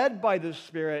is led by the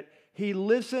Spirit. He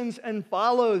listens and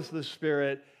follows the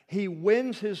Spirit. He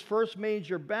wins his first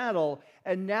major battle,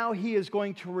 and now he is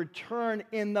going to return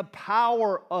in the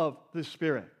power of the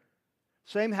Spirit.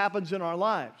 Same happens in our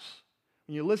lives.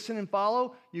 When you listen and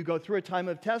follow, you go through a time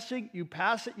of testing, you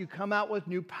pass it, you come out with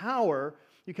new power.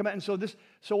 You come out, and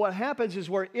so what happens is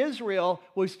where Israel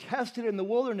was tested in the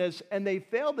wilderness, and they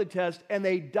failed the test, and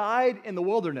they died in the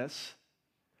wilderness,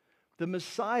 the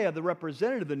Messiah, the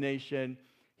representative of the nation,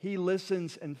 he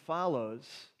listens and follows.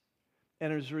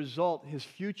 And as a result, his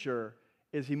future,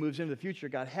 as he moves into the future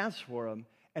God has for him,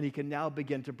 and he can now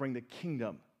begin to bring the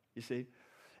kingdom, you see?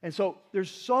 And so there's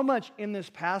so much in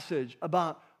this passage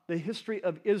about the history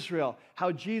of Israel,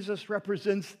 how Jesus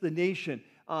represents the nation,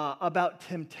 about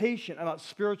temptation, about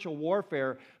spiritual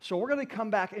warfare. So we're going to come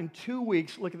back in 2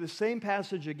 weeks, look at the same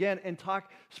passage again, and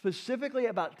talk specifically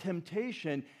about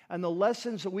temptation and the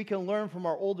lessons that we can learn from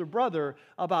our older brother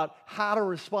about how to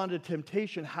respond to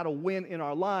temptation, how to win in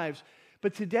our lives.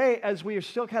 But today, as we are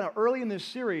still kind of early in this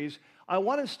series, I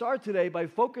want to start today by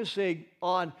focusing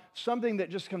on something that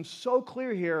just comes so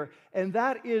clear here, and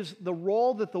that is the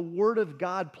role that the Word of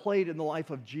God played in the life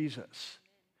of Jesus.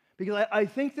 Because I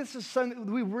think this is something,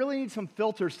 we really need some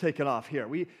filters taken off here.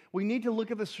 We need to look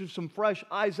at this through some fresh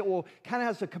eyes that will kind of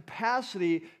has the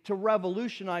capacity to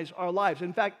revolutionize our lives.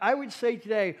 In fact, I would say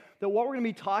today that what we're going to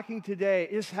be talking today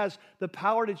has the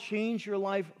power to change your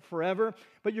life forever,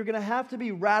 but you're going to have to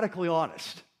be radically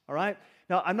honest, all right?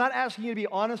 Now, I'm not asking you to be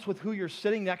honest with who you're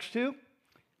sitting next to.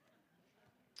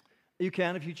 You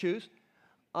can if you choose.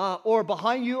 Or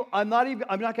behind you. I'm not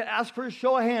going to ask for a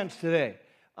show of hands today.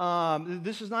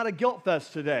 This is not a guilt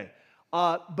fest today.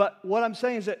 But what I'm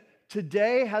saying is that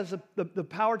today has the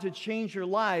power to change your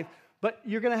life, but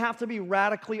you're going to have to be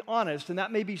radically honest, and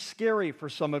that may be scary for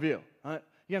some of you.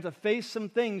 You have to face some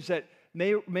things that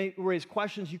may raise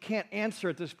questions you can't answer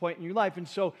at this point in your life. And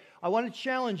so I want to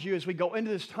challenge you as we go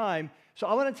into this time. So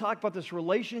I want to talk about this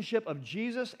relationship of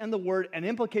Jesus and the Word and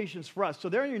implications for us. So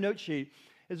there in your note sheet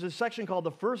is a section called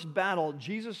The First Battle,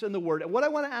 Jesus and the Word. And what I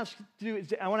want to ask you to do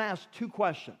is I want to ask 2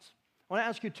 questions. I want to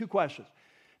ask you 2 questions.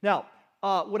 Now,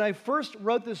 when I first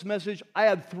wrote this message, I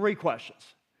had 3 questions.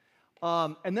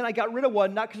 And then I got rid of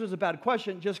one, not because it was a bad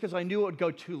question, just because I knew it would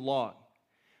go too long.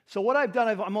 So what I've done,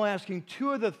 I'm only asking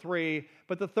 2 of the 3,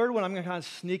 but the third one I'm going to kind of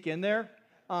sneak in there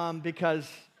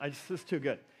because it's too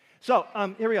good. So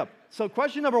here we go. So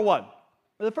question number 1.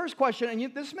 The first question,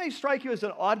 and this may strike you as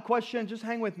an odd question, just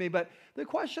hang with me, but the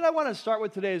question I want to start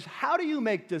with today is, how do you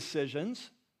make decisions?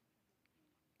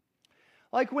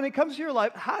 Like when it comes to your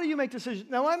life, how do you make decisions?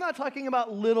 Now, I'm not talking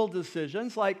about little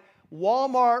decisions like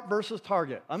Walmart versus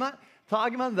Target. I'm not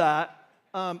talking about that.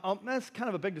 That's kind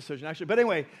of a big decision, actually. But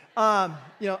anyway, I'm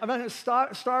not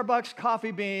Starbucks,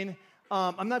 Coffee Bean.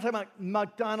 I'm not talking about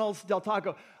McDonald's, Del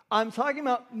Taco. I'm talking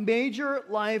about major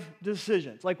life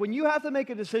decisions. Like when you have to make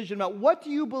a decision about what do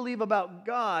you believe about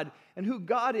God and who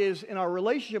God is in our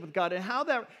relationship with God, and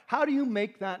how do you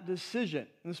make that decision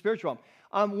in the spiritual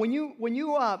realm? When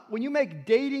you make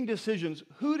dating decisions,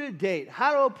 who to date,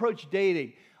 how to approach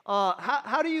dating,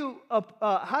 how do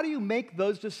you make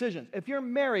those decisions? If you're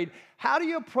married, how do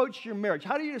you approach your marriage?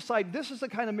 How do you decide this is the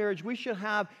kind of marriage we should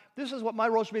have? This is what my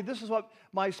role should be. This is what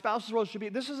my spouse's role should be.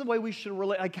 This is the way we should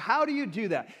relate. Like, how do you do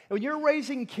that? When you're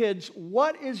raising kids,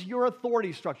 what is your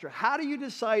authority structure? How do you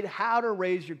decide how to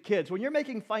raise your kids? When you're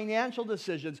making financial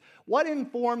decisions, what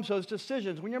informs those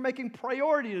decisions? When you're making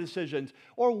priority decisions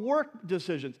or work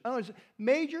decisions, in other words,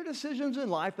 major decisions in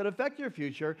life that affect your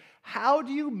future, how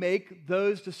do you make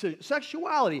those decisions?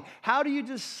 Sexuality, how do you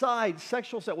decide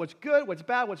sexual sex? What's good, what's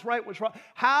bad, what's right, what's wrong?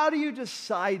 How do you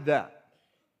decide that?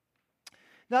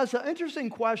 Now, it's an interesting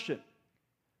question.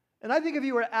 And I think if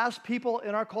you were to ask people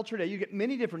in our culture today, you get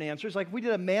many different answers. Like if we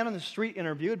did a man on the street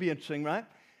interview, it'd be interesting, right?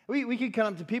 We could come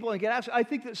up to people and get asked. I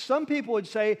think that some people would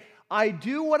say, I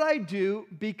do what I do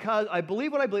because I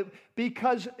believe what I believe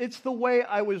because it's the way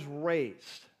I was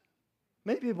raised.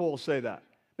 Many people will say that.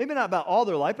 Maybe not about all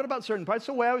their life, but about certain parts. It's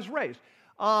the way I was raised.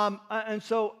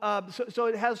 So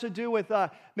it has to do with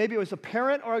maybe it was a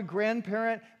parent or a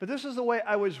grandparent, but this is the way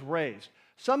I was raised.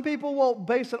 Some people will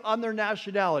base it on their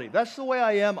nationality. That's the way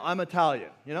I am. I'm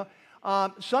Italian, you know.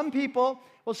 Some people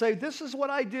will say, this is what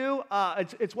I do.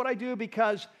 It's what I do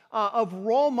because of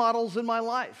role models in my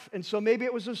life. And so maybe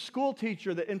it was a school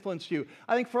teacher that influenced you.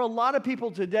 I think for a lot of people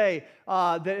today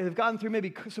that have gone through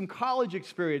maybe some college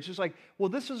experience, it's like, well,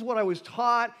 this is what I was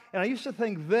taught, and I used to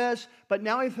think this, but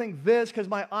now I think this because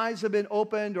my eyes have been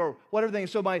opened or whatever.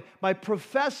 So my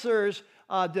professors,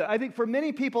 I think for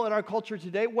many people in our culture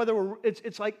today, whether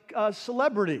it's like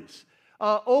celebrities,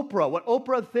 Oprah, what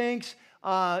Oprah thinks,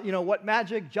 what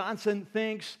Magic Johnson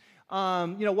thinks,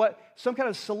 what some kind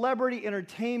of celebrity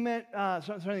entertainment,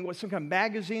 some kind of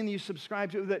magazine that you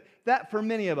subscribe to, that for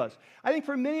many of us. I think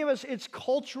for many of us, it's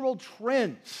cultural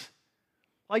trends.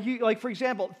 Like for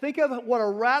example, think of what a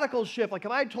radical shift, like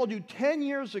if I had told you 10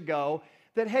 years ago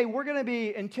that, hey,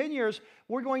 in 10 years,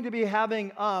 we're going to be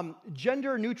having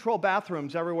gender-neutral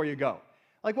bathrooms everywhere you go.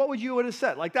 Like, what would you have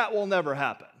said? Like, that will never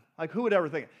happen. Like, who would ever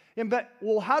think it?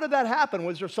 Well, how did that happen?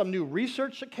 Was there some new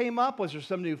research that came up? Was there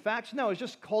some new facts? No, it's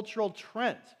just cultural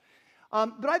trends.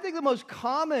 But I think the most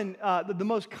common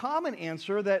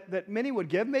answer that many would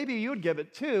give, maybe you would give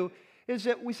it too, is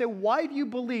that we say, why do you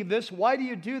believe this? Why do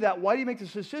you do that? Why do you make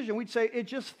this decision? We'd say, it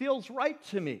just feels right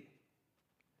to me.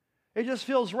 It just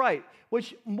feels right,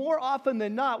 which more often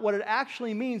than not, what it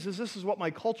actually means is this is what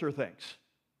my culture thinks.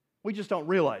 We just don't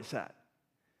realize that.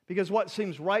 Because what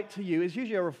seems right to you is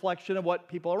usually a reflection of what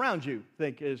people around you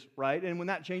think is right, and when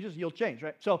that changes, you'll change,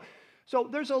 right? So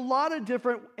there's a lot of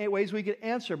different ways we could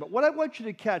answer, but what I want you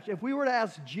to catch, if we were to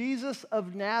ask Jesus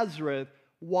of Nazareth,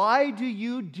 why do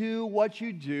you do what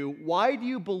you do? Why do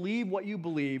you believe what you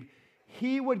believe?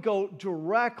 He would go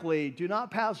directly, do not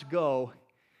pass go,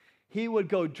 he would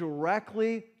go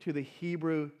directly to the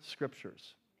Hebrew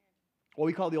Scriptures, what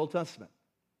we call the Old Testament.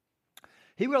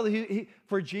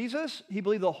 For Jesus, he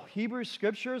believed the Hebrew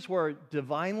Scriptures were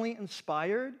divinely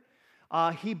inspired.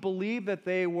 He believed that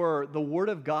they were the Word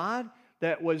of God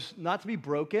that was not to be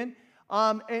broken.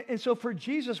 And so for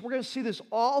Jesus, we're going to see this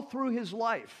all through his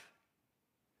life.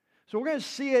 So we're going to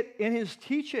see it in his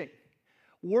teaching.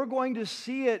 We're going to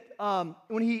see it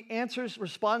when he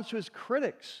responds to his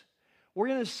critics. We're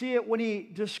going to see it when he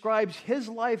describes his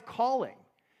life calling.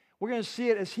 We're going to see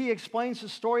it as he explains the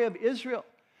story of Israel.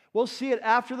 We'll see it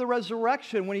after the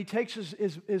resurrection when he takes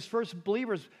his first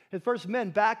believers, his first men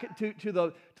back to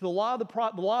the law and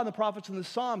the prophets and the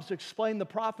Psalms to explain the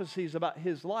prophecies about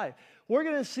his life. We're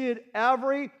going to see it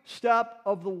every step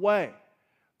of the way.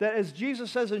 That as Jesus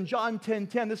says in John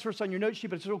 10:10, this verse on your note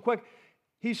sheet, but it's real quick,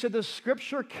 he said the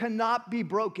Scripture cannot be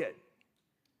broken.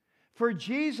 For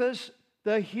Jesus,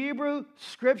 the Hebrew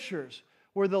Scriptures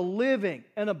were the living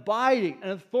and abiding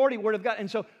and authority Word of God. And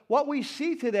so what we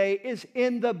see today is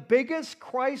in the biggest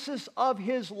crisis of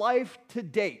his life to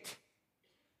date.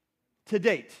 To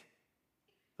date.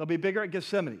 They'll be bigger at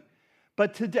Gethsemane.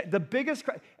 But today, the biggest,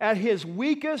 at his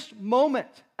weakest moment,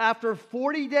 after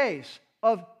 40 days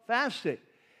of fasting,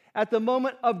 at the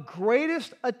moment of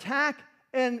greatest attack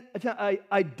and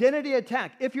identity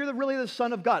attack, if you're really the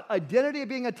Son of God, identity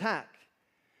being attacked,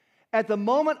 at the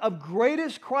moment of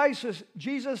greatest crisis,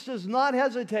 Jesus does not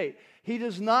hesitate. He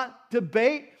does not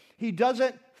debate. He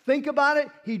doesn't think about it.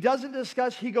 He doesn't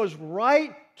discuss. He goes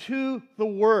right to the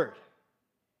Word.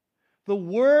 The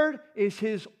Word is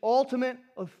his ultimate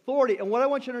authority. And what I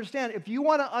want you to understand, if you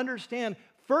want to understand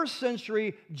first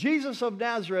century Jesus of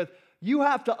Nazareth, you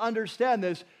have to understand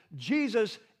this.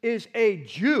 Jesus is a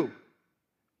Jew.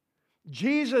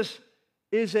 Jesus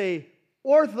is a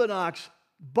Orthodox,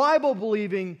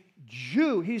 Bible-believing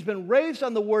Jew. He's been raised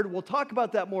on the Word. We'll talk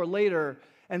about that more later.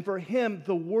 And for him,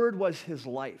 the Word was his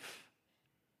life.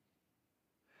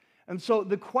 And so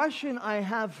the question I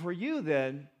have for you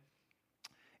then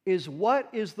is, what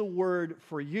is the Word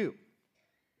for you?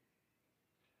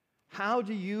 How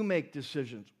do you make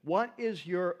decisions? What is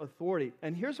your authority?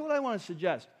 And here's what I want to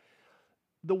suggest.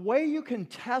 The way you can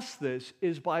test this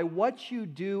is by what you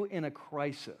do in a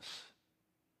crisis.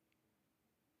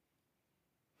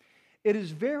 It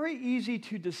is very easy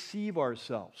to deceive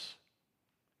ourselves.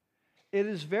 It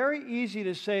is very easy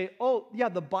to say, oh, yeah,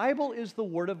 the Bible is the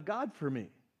Word of God for me.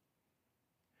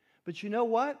 But you know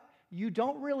what? You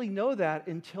don't really know that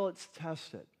until it's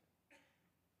tested.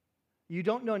 You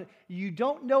don't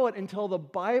know it until the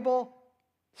Bible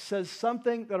says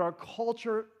something that our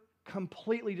culture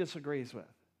completely disagrees with.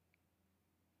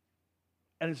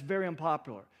 And it's very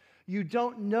unpopular. You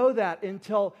don't know that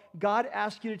until God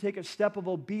asks you to take a step of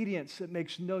obedience that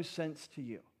makes no sense to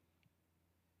you.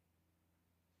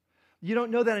 You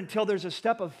don't know that until there's a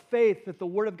step of faith that the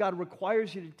Word of God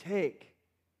requires you to take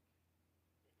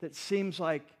that seems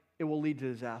like it will lead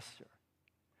to disaster.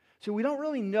 So we don't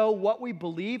really know what we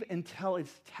believe until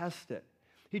it's tested.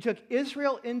 He took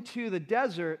Israel into the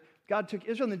desert. God took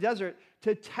Israel in the desert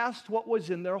to test what was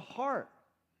in their heart.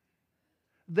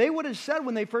 They would have said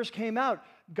when they first came out,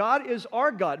 God is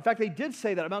our God. In fact, they did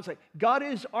say that. I'm saying, God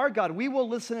is our God. We will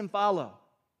listen and follow.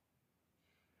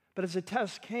 But as the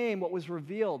test came, what was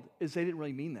revealed is they didn't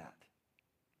really mean that.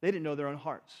 They didn't know their own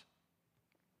hearts.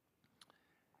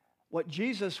 What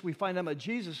Jesus, we find out about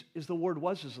Jesus, is the Word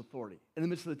was his authority in the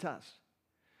midst of the test.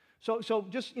 So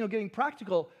just, getting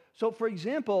practical. So, for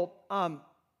example,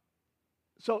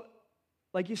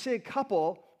 like you say, a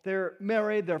couple, they're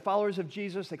married, they're followers of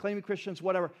Jesus, they claim to be Christians,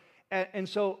 whatever. And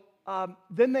so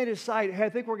then they decide, hey, I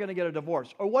think we're going to get a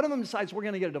divorce. Or one of them decides we're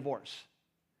going to get a divorce.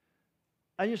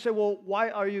 And you say, well, why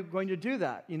are you going to do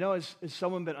that? Has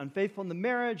someone been unfaithful in the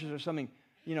marriage? Is there something,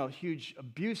 huge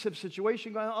abusive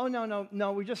situation going on? Oh,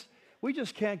 no, we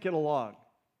just can't get along.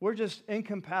 We're just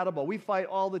incompatible. We fight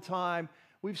all the time.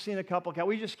 We've seen a couple,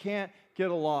 we just can't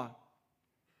get along.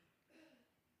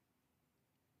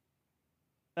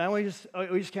 And we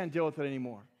just can't deal with it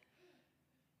anymore.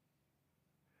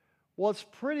 Well, it's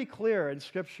pretty clear in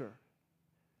Scripture.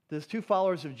 There's two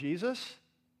followers of Jesus.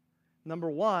 Number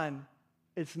one,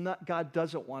 God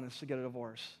doesn't want us to get a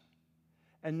divorce.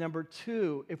 And number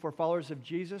two, if we're followers of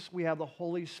Jesus, we have the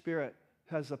Holy Spirit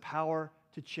who has the power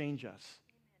to change us,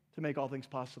 to make all things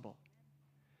possible.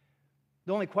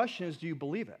 The only question is, do you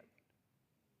believe it?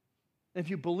 And if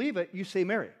you believe it, you stay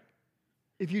married.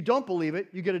 If you don't believe it,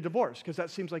 you get a divorce, because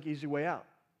that seems like an easy way out.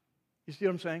 You see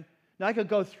what I'm saying? Now, I could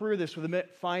go through this with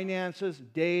finances,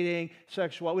 dating,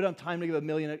 sexual. We don't have time to give a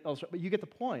million else, but you get the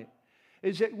point.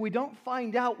 Is that we don't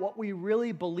find out what we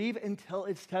really believe until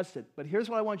it's tested. But here's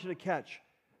what I want you to catch.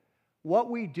 What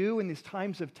we do in these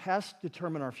times of test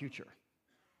determine our future.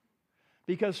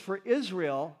 Because for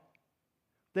Israel,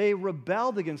 they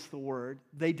rebelled against the Word.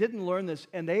 They didn't learn this,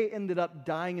 and they ended up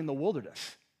dying in the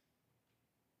wilderness.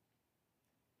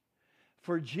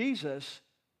 For Jesus,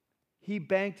 he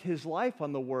banked his life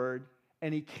on the Word,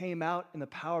 and he came out in the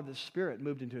power of the Spirit and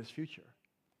moved into his future.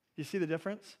 You see the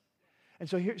difference? And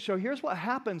so here's what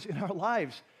happens in our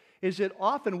lives, is that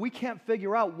often we can't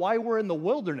figure out why we're in the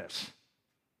wilderness.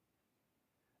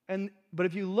 But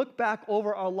if you look back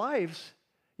over our lives,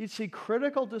 you'd see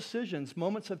critical decisions,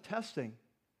 moments of testing,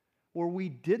 where we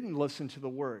didn't listen to the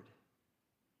Word.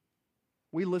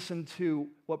 We listened to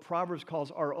what Proverbs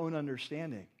calls our own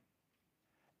understanding.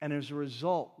 And as a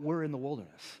result, we're in the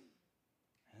wilderness.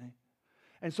 Okay?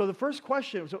 And so the first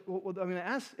question what I'm going to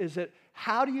ask is that,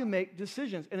 how do you make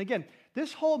decisions? And again,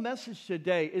 this whole message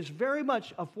today is very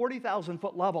much a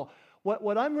 40,000-foot level.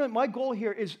 My goal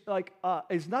here is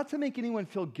not to make anyone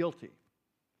feel guilty.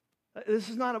 This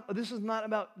is not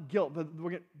about guilt.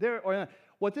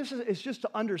 What this is just to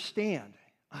understand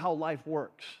how life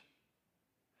works.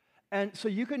 And so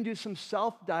you can do some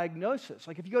self-diagnosis.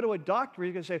 Like if you go to a doctor,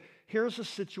 you can say, here's the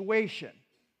situation.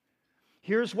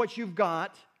 Here's what you've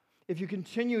got. If you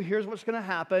continue, here's what's going to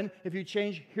happen. If you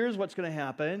change, here's what's going to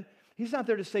happen. He's not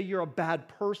there to say you're a bad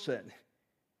person.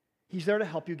 He's there to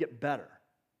help you get better.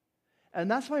 And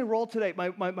that's my role today.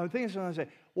 My thing is when I say,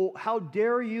 well, how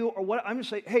dare you, or what? I'm just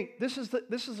saying, hey, this is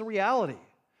the reality.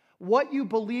 What you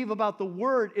believe about the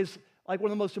Word is like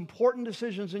one of the most important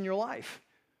decisions in your life,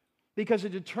 because it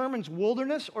determines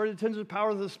wilderness or it determines the power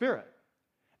of the Spirit.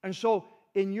 And so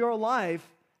in your life,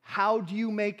 how do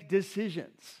you make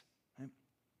decisions? Right?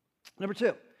 Number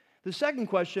two, the second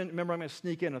question, remember I'm going to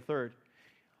sneak in a third.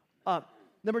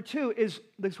 Number two is,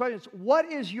 the question is,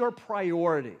 what is your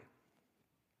priority?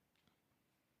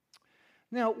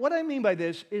 Now, what I mean by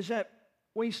this is that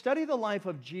when you study the life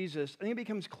of Jesus, I think it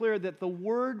becomes clear that the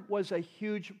Word was a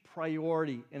huge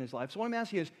priority in his life. So what I'm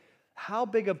asking is, how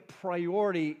big a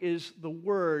priority is the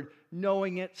Word,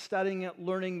 knowing it, studying it,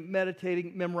 learning,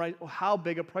 meditating, memorizing? How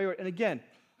big a priority? And again,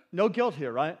 no guilt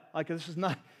here, right? Like, this is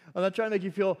not, I'm not trying to make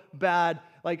you feel bad.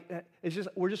 Like, it's just,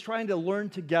 we're just trying to learn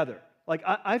together. Like,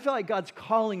 I feel like God's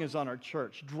calling is on our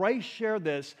church. Dre shared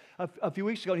this a few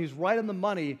weeks ago, and he's right on the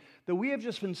money, that we have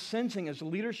just been sensing as a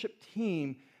leadership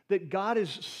team that God is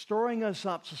stirring us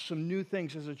up to some new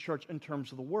things as a church in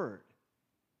terms of the Word.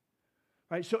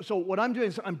 Right? So what I'm doing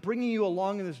is I'm bringing you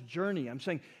along in this journey. I'm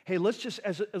saying, hey, let's just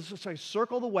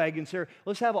circle the wagons here.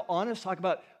 Let's have an honest talk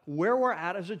about where we're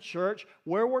at as a church,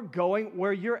 where we're going,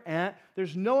 where you're at.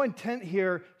 There's no intent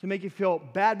here to make you feel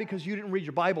bad because you didn't read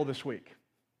your Bible this week.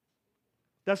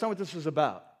 That's not what this is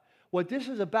about. What this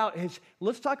is about is,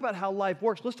 let's talk about how life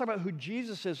works. Let's talk about who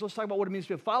Jesus is. Let's talk about what it means to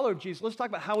be a follower of Jesus. Let's talk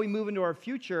about how we move into our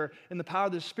future in the power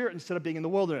of the Spirit instead of being in the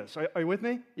wilderness. Are you with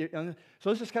me? So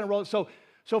let's just kind of roll.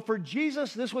 So for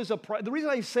Jesus, this was the reason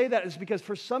I say that is because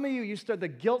for some of you, the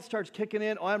guilt starts kicking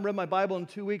in. Oh, I haven't read my Bible in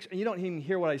 2 weeks, and you don't even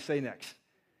hear what I say next.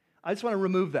 I just want to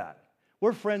remove that.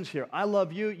 We're friends here. I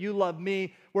love you. You love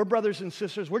me. We're brothers and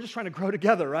sisters. We're just trying to grow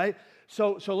together, right?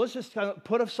 So let's just kind of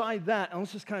put aside that, and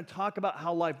let's just kind of talk about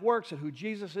how life works and who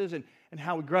Jesus is and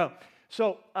how we grow.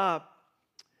 So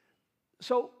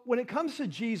when it comes to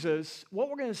Jesus, what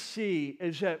we're going to see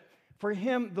is that for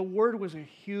him, the Word was a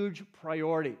huge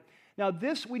priority. Now,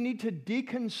 we need to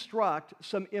deconstruct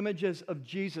some images of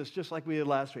Jesus, just like we did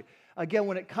last week. Again,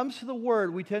 when it comes to the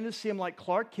Word, we tend to see him like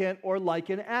Clark Kent or like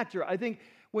an actor. I think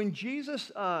when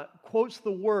Jesus quotes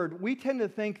the Word, we tend to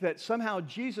think that somehow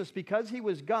Jesus, because he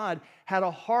was God, had a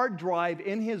hard drive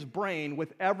in his brain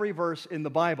with every verse in the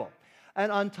Bible. And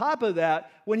on top of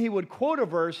that, when he would quote a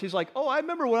verse, he's like, oh, I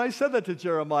remember when I said that to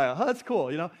Jeremiah. That's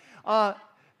cool, you know.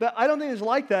 But I don't think it's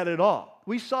like that at all.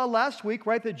 We saw last week,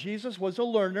 right, that Jesus was a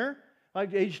learner.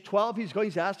 At age 12,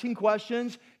 he's asking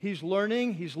questions, he's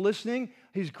learning, he's listening,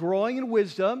 he's growing in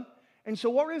wisdom. And so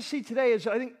what we're going to see today is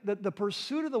I think that the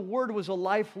pursuit of the Word was a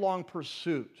lifelong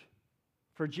pursuit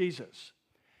for Jesus.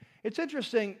 It's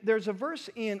interesting. There's a verse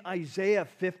in Isaiah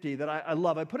 50 that I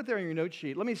love. I put it there in your note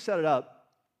sheet. Let me set it up.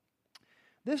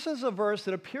 This is a verse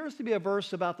that appears to be a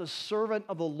verse about the servant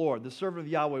of the Lord, the servant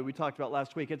of Yahweh we talked about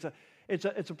last week. It's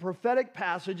a prophetic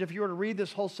passage. If you were to read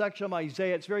this whole section of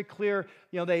Isaiah, it's very clear.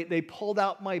 You know, they pulled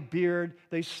out my beard,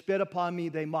 they spit upon me,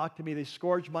 they mocked me, they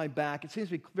scourged my back. It seems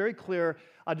to be very clear,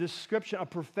 a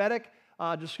prophetic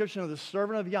description of the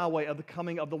servant of Yahweh, of the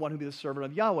coming of the one who will be the servant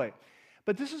of Yahweh.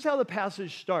 But this is how the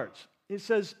passage starts. It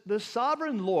says, the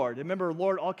sovereign Lord, remember,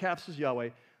 Lord, all caps is Yahweh.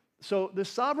 So the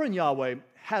sovereign Yahweh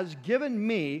has given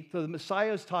me, so the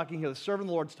Messiah is talking here, the servant of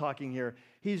the Lord's talking here,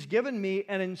 he's given me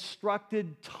an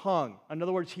instructed tongue. In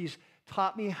other words, he's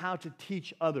taught me how to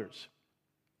teach others.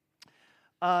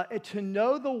 To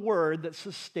know the word that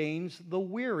sustains the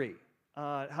weary,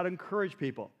 how to encourage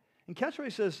people. And catch what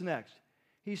he says next.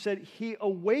 He said, he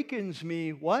awakens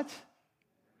me, what?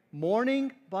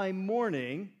 Morning by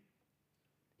morning,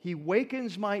 he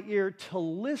wakens my ear to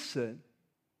listen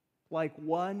like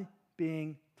one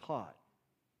being taught.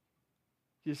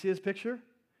 Do you see this picture?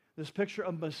 This picture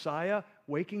of Messiah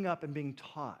waking up and being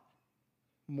taught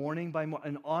morning by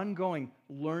morning, an ongoing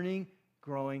learning,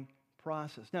 growing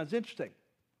process. Now, it's interesting.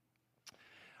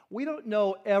 We don't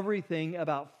know everything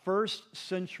about first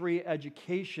century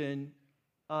education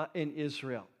in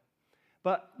Israel,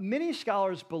 but many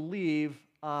scholars believe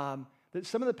that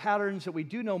some of the patterns that we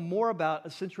do know more about a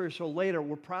century or so later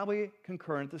were probably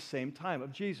concurrent at the same time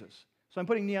of Jesus. So I'm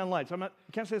putting neon lights. I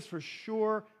can't say this for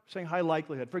sure. I'm saying high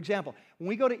likelihood. For example, when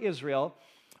we go to Israel,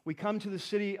 we come to the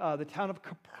city, the town of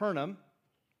Capernaum.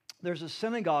 There's a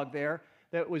synagogue there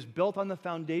that was built on the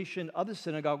foundation of the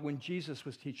synagogue when Jesus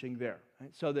was teaching there.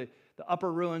 Right? So the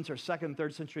upper ruins are 2nd and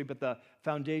 3rd century, but the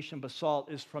foundation basalt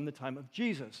is from the time of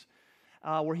Jesus,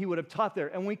 where he would have taught there.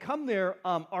 And when we come there,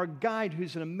 our guide,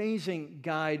 who's an amazing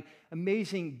guide,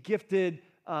 amazing, gifted,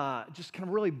 just kind of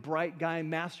really bright guy,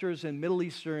 masters in Middle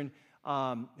Eastern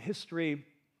history,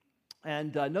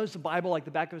 and knows the Bible like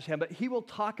the back of his hand, but he will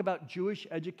talk about Jewish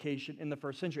education in the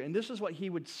 1st century. And this is what he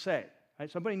would say.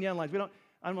 Right? So I'm putting neon lines.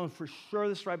 I don't know for sure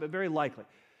this is right, but very likely.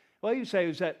 What he would say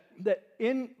is that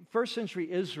in 1st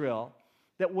century Israel,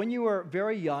 that when you were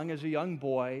very young, as a young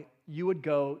boy, you would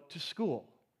go to school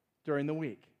during the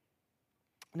week.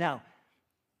 Now,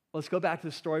 Let's go back to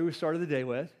the story we started the day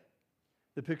with.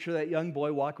 The picture of that young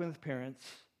boy walking with his parents.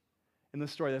 In the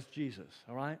story, that's Jesus,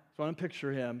 all right? So I want to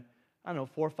picture him, I don't know,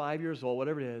 4 or 5 years old,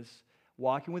 whatever it is,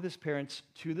 walking with his parents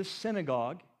to the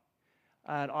synagogue.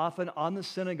 And often on the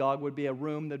synagogue would be a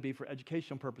room that would be for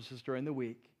educational purposes during the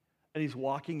week. And he's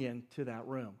walking into that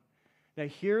room. Now,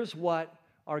 here's what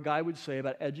our guy would say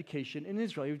about education in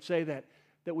Israel. He would say that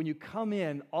when you come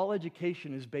in, all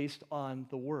education is based on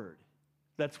the Word.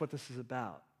 That's what this is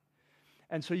about.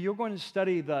 And so you're going to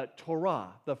study the Torah,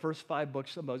 the first 5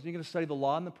 books of Moses. You're going to study the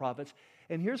law and the prophets.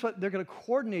 And here's what they're going to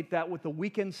coordinate that with the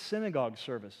weekend synagogue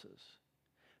services.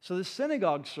 So the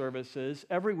synagogue services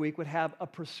every week would have a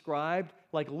prescribed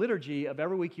liturgy of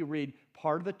every week you read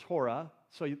part of the Torah.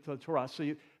 So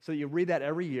you read that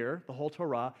every year, the whole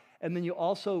Torah. And then you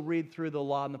also read through the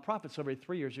law and the prophets. So every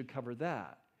 3 years you cover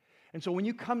that. And so when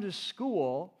you come to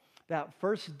school that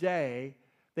first day,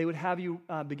 they would have you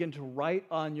begin to write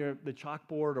on the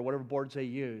chalkboard or whatever boards they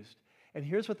used. And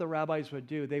here's what the rabbis would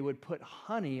do. They would put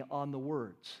honey on the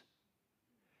words.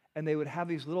 And they would have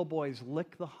these little boys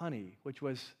lick the honey, which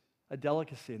was a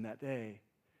delicacy in that day,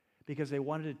 because they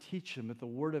wanted to teach them that the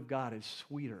Word of God is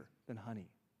sweeter than honey.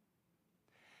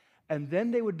 And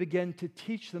then they would begin to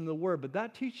teach them the Word, but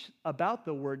not teach about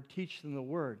the Word, teach them the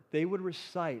Word. They would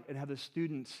recite and have the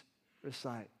students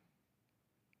recite.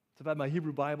 So if I have my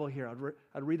Hebrew Bible here,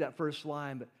 I'd read that first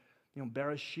line, but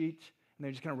Bereshit, and they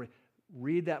just kind of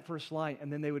read that first line,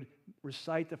 and then they would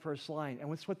recite the first line. And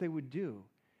what's what they would do?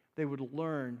 They would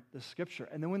learn the Scripture.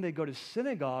 And then when they go to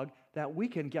synagogue that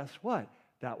weekend, guess what?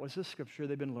 That was the Scripture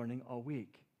they've been learning all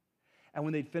week. And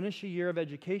when they'd finish a year of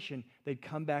education, they'd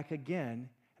come back again,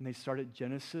 and they'd start at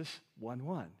Genesis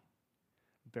 1:1,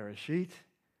 Bereshit,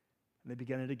 and they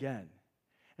begin it again.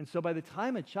 And so by the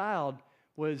time a child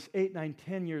was 8, 9,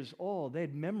 10 years old, they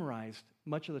had memorized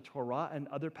much of the Torah and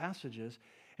other passages.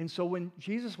 And so when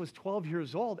Jesus was 12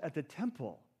 years old at the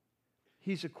temple,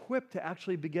 he's equipped to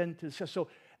actually begin to discuss. So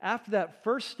after that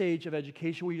first stage of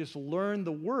education where you just learn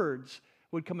the words,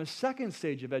 would come a second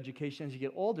stage of education. As you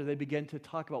get older, they begin to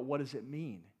talk about what does it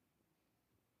mean.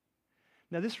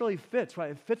 Now this really fits,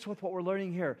 right? It fits with what we're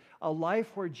learning here. A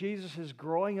life where Jesus is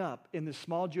growing up in the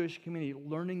small Jewish community,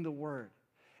 learning the Word.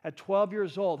 At 12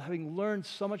 years old, having learned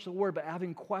so much of the Word, but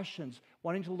having questions,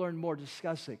 wanting to learn more,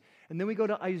 discussing. And then we go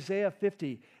to Isaiah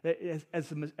 50, as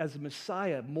the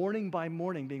Messiah, morning by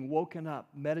morning, being woken up,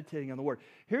 meditating on the Word.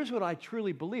 Here's what I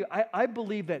truly believe. I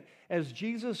believe that as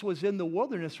Jesus was in the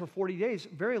wilderness for 40 days,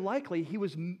 very likely he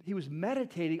was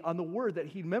meditating on the Word that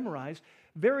he memorized,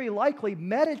 very likely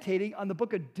meditating on the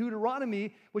book of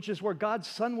Deuteronomy, which is where God's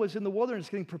Son was in the wilderness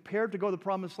getting prepared to go to the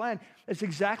Promised Land. It's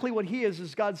exactly what he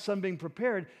is God's Son being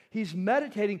prepared. He's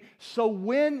meditating, so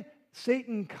when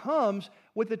Satan comes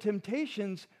with the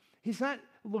temptations, he's not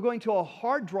going to a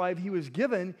hard drive he was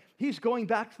given. He's going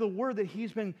back to the Word that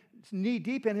he's been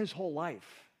knee-deep in his whole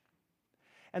life.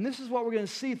 And this is what we're going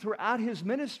to see throughout his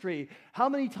ministry, how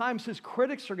many times his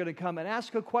critics are going to come and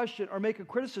ask a question or make a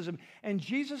criticism, and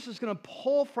Jesus is going to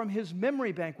pull from his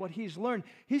memory bank what he's learned.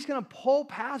 He's going to pull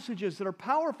passages that are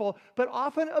powerful, but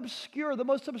often obscure, the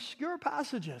most obscure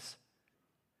passages,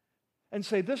 and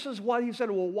say, this is what he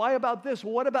said. Well, why about this?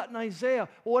 Well, what about in Isaiah?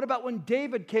 Well, what about when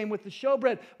David came with the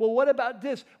showbread? Well, what about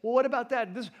this? Well, what about that?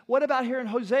 What about here in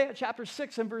Hosea chapter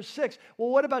 6 and verse 6? Well,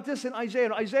 what about this in Isaiah?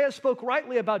 And Isaiah spoke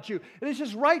rightly about you. And it's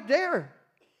just right there.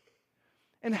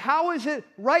 And how is it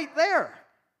right there?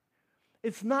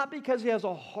 It's not because he has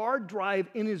a hard drive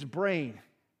in his brain.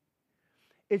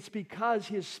 It's because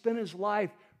he has spent his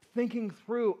life thinking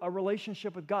through a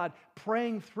relationship with God,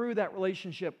 praying through that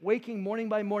relationship, waking morning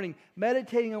by morning,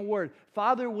 meditating on the Word.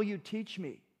 Father, will you teach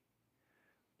me?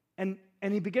 And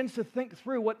he begins to think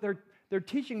through what they're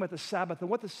teaching about the Sabbath and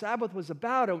what the Sabbath was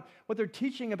about and what they're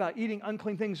teaching about eating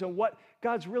unclean things and what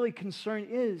God's really concern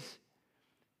is.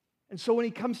 And so when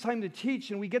he comes time to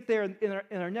teach, and we get there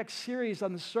in our next series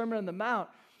on the Sermon on the Mount,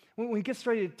 when he gets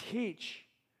ready to teach,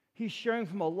 he's sharing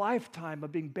from a lifetime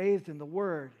of being bathed in the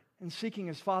Word and seeking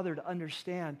his Father to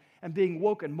understand and being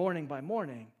woken morning by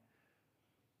morning.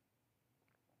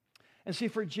 And see,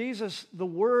 for Jesus, the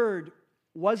Word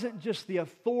wasn't just the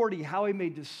authority, how he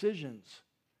made decisions.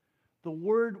 The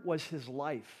Word was his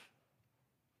life.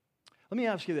 Let me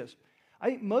ask you this. I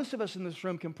think most of us in this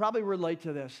room can probably relate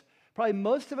to this. Probably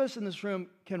most of us in this room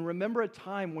can remember a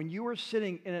time when you were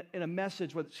sitting in a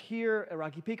message, whether it's here at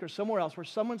Rocky Peak or somewhere else, where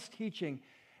someone's teaching,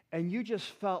 and you just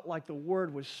felt like the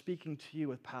Word was speaking to you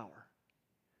with power.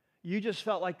 You just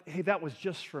felt like, hey, that was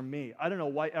just for me. I don't know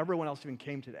why everyone else even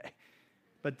came today,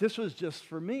 but this was just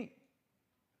for me.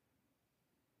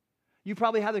 You've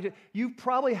probably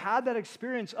had that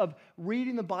experience of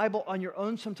reading the Bible on your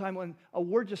own sometime when a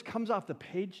word just comes off the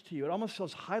page to you. It almost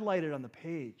feels highlighted on the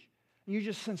page. And you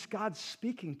just sense God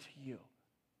speaking to you.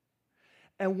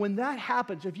 And when that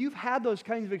happens, if you've had those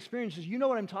kinds of experiences, you know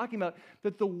what I'm talking about,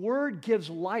 that the Word gives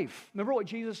life. Remember what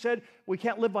Jesus said? We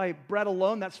can't live by bread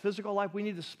alone. That's physical life. We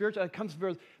need the spiritual. That comes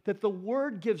from that the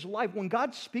Word gives life. When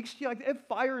God speaks to you, it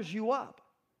fires you up.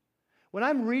 When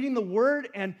I'm reading the Word,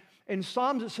 and in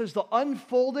Psalms it says, the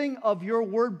unfolding of your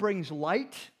Word brings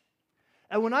light.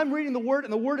 And when I'm reading the Word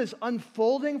and the Word is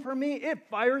unfolding for me, it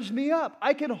fires me up.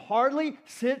 I can hardly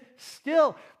sit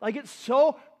still. I get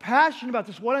so passionate about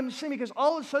this, what I'm saying, because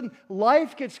all of a sudden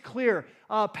life gets clear,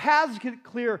 paths get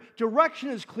clear, direction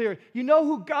is clear. You know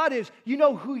who God is. You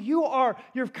know who you are.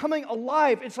 You're coming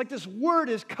alive. It's like this Word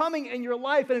is coming in your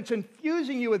life, and it's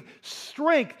infusing you with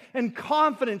strength and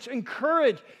confidence and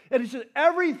courage. And it's just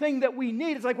everything that we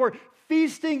need. It's like we're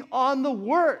feasting on the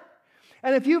Word.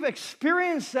 And if you've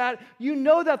experienced that, you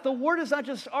know that the Word is not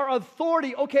just our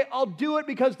authority. Okay, I'll do it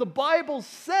because the Bible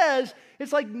says.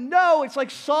 It's like, no, it's like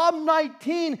Psalm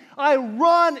 19. I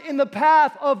run in the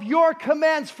path of your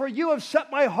commands, for you have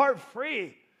set my heart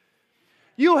free.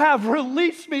 You have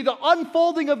released me. The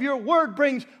unfolding of your Word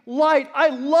brings light. I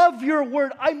love your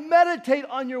Word. I meditate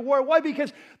on your Word. Why?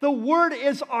 Because the Word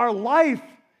is our life.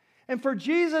 And for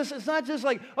Jesus, it's not just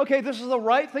like, okay, this is the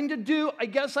right thing to do. I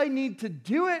guess I need to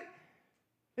do it.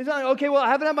 It's not, okay, well, I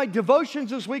haven't had my devotions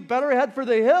this week. Better head for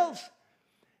the hills.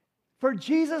 For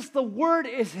Jesus, the Word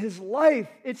is His life.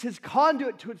 It's His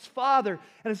conduit to His Father.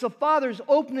 And as the Father's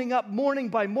opening up morning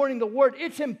by morning the Word,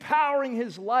 it's empowering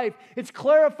His life. It's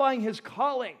clarifying His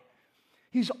calling.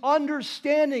 He's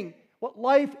understanding what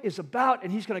life is about,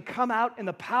 and He's going to come out in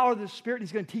the power of the Spirit, and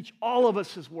He's going to teach all of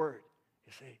us His Word,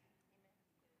 you see.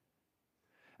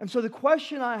 And so the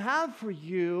question I have for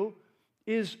you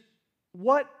is,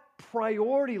 what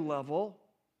priority level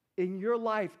in your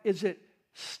life is it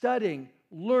studying,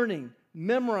 learning,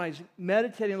 memorizing,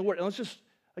 meditating on the Word? And let's just,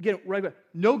 again, right back,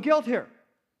 no guilt here.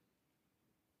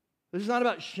 This is not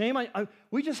about shame.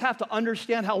 We just have to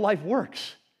understand how life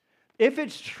works. If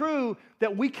it's true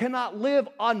that we cannot live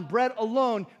on bread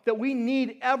alone, that we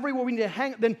need everywhere we need to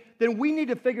hang, then we need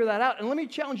to figure that out. And let me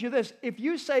challenge you this. If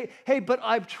you say, hey, but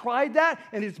I've tried that,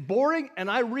 and it's boring, and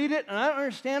I read it, and I don't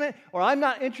understand it, or I'm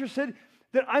not interested,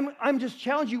 then I'm just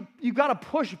challenging you. You've got to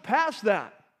push past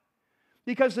that.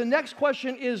 Because the next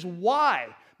question is why?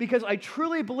 Because I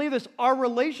truly believe this. Our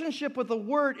relationship with the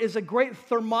Word is a great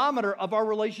thermometer of our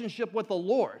relationship with the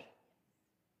Lord.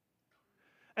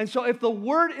 And so if the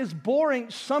Word is boring,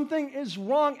 something is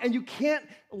wrong, and you can't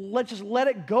just let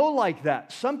it go like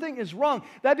that. Something is wrong.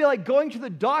 That'd be like going to the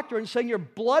doctor and saying your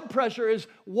blood pressure is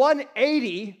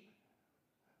 180.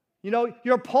 You know,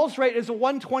 your pulse rate is a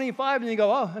 125, and you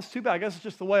go, oh, that's too bad. I guess it's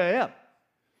just the way I am.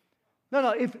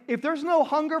 No. If there's no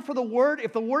hunger for the Word,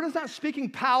 if the Word is not speaking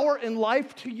power and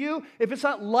life to you, if it's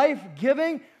not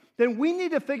life-giving, then we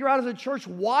need to figure out as a church,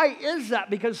 why is that?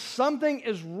 Because something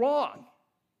is wrong.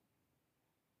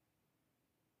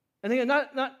 And again,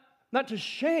 not to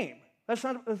shame. That's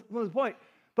not the point.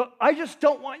 But I just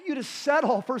don't want you to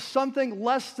settle for something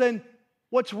less than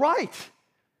what's right.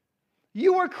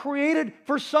 You were created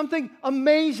for something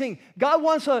amazing. God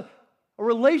wants a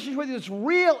relationship with you that's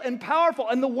real and powerful.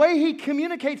 And the way He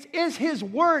communicates is His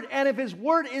Word. And if His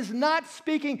Word is not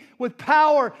speaking with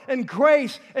power and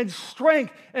grace and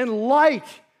strength and light,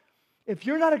 if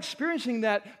you're not experiencing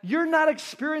that, you're not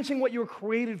experiencing what you were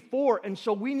created for. And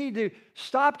so we need to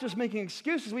stop just making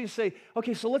excuses. We need to say,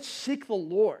 okay, so let's seek the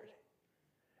Lord.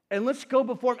 And let's go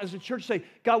before Him as a church and say,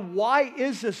 God, why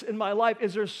is this in my life?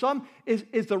 Is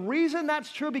the reason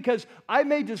that's true because I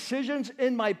made decisions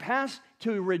in my past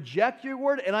to reject your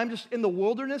Word, and I'm just in the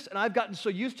wilderness, and I've gotten so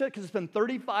used to it because it's been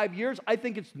 35 years, I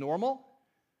think it's normal?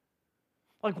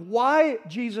 Like, why,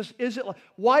 Jesus,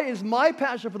 why is my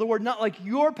passion for the Word not like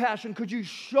your passion? Could you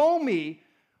show me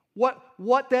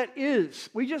what that is?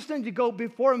 We just need to go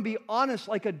before and be honest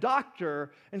like a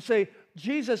doctor and say,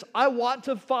 Jesus, I want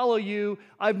to follow you.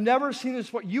 I've never seen this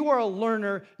before. You are a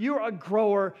learner. You are a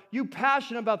grower. You're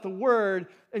passionate about the Word.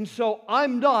 And so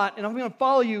I'm not, and I'm going to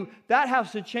follow you. That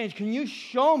has to change. Can you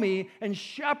show me and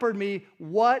shepherd me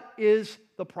what is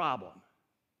the problem?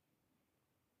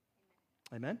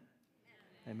 Amen?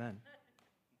 Amen.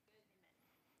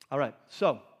 All right,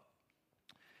 so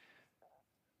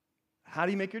how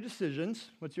do you make your decisions?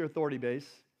 What's your authority base?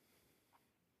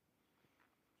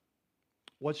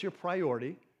 What's your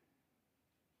priority?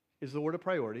 Is the Word a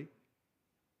priority?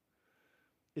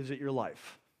 Is it your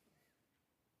life?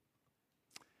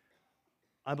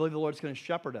 I believe the Lord's going to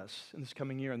shepherd us in this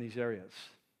coming year in these areas.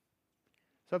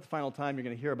 It's not the final time you're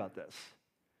going to hear about this.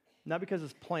 Not because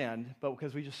it's planned, but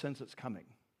because we just sense it's coming.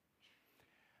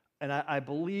 And I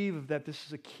believe that this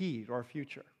is a key to our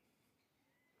future.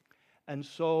 And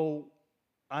so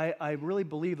I really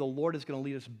believe the Lord is going to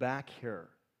lead us back here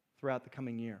throughout the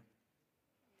coming year.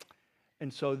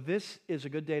 And so this is a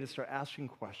good day to start asking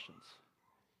questions.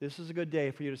 This is a good day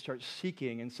for you to start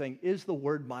seeking and saying, is the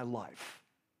Word my life?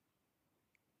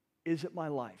 Is it my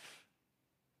life?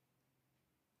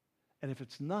 And if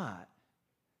it's not,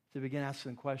 to begin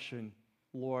asking the question,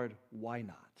 Lord, why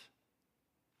not?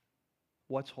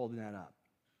 What's holding that up?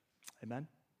 Amen?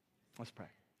 Let's pray.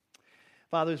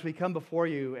 Father, as we come before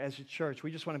you as a church,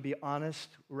 we just want to be honest,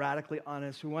 radically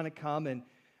honest. We want to come, and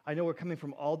I know we're coming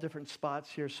from all different spots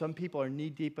here. Some people are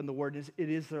knee-deep in the Word. It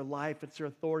is their life. It's their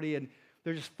authority, and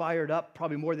they're just fired up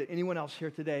probably more than anyone else here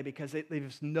today because they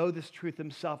just know this truth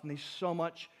themselves, and they so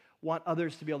much want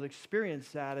others to be able to experience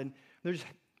that. And there's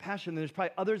passion. There's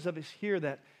probably others of us here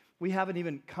that we haven't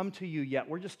even come to you yet.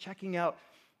 We're just checking out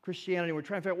Christianity. We're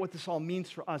trying to figure out what this all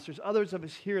means for us. There's others of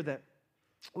us here that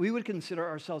we would consider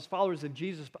ourselves followers of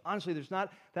Jesus, but honestly, there's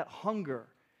not that hunger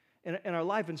in our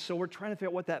life, and so we're trying to figure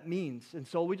out what that means. And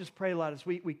so we just pray a lot as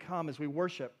we come, as we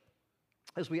worship,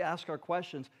 as we ask our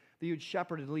questions, that you'd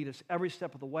shepherd and lead us every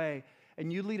step of the way,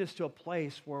 and you lead us to a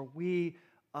place where we,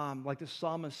 like the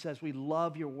psalmist says, we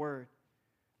love your word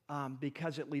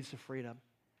because it leads to freedom.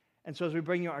 And so as we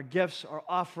bring you our gifts, our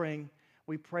offering,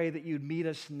 we pray that you'd meet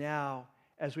us now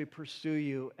as we pursue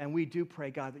you. And we do pray,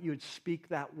 God, that you would speak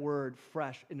that word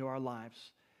fresh into our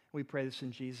lives. We pray this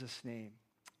in Jesus' name.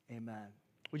 Amen.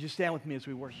 Would you stand with me as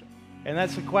we worship? And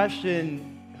that's the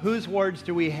question, whose words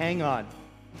do we hang on?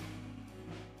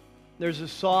 There's a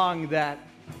song that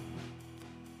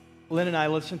Lynn and I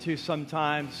listen to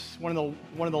sometimes. One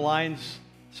of the lines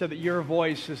said that your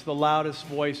voice is the loudest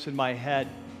voice in my head.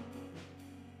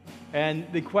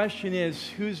 And the question is,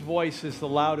 whose voice is the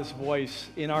loudest voice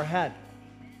in our head?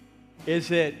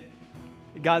 Is it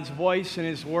God's voice in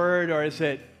His Word, or is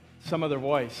it some other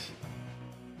voice?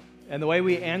 And the way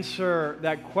we answer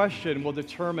that question will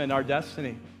determine our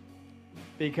destiny,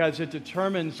 because it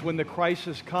determines when the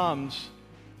crisis comes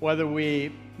whether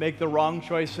we make the wrong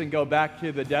choice and go back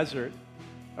to the desert,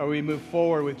 or we move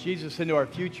forward with Jesus into our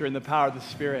future in the power of the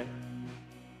Spirit.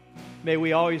 May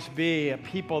we always be a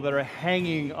people that are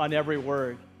hanging on every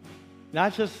word,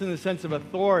 not just in the sense of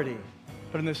authority,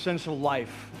 but in the sense of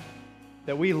life,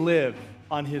 that we live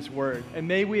on His Word. And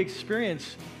may we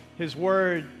experience His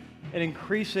Word in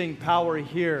increasing power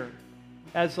here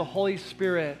as the Holy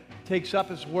Spirit takes up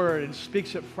His Word and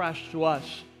speaks it fresh to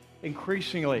us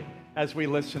increasingly as we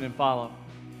listen and follow.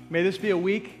 May this be a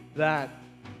week that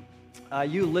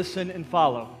you listen and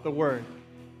follow the Word.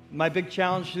 My big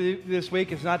challenge this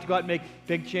week is not to go out and make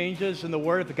big changes in the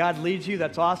Word. If God leads you,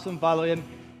 that's awesome, follow Him.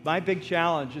 My big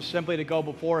challenge is simply to go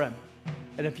before Him.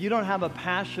 And if you don't have a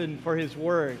passion for His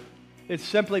Word, it's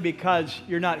simply because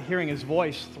you're not hearing His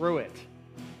voice through it.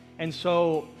 And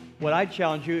so what I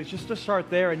challenge you is just to start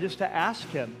there and just to ask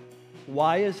Him,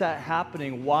 why is that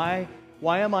happening? Why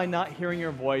am I not hearing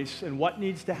your voice? And what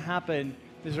needs to happen?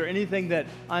 Is there anything that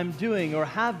I'm doing or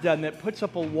have done that puts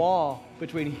up a wall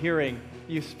between hearing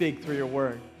you speak through your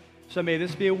Word? So may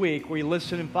this be a week where you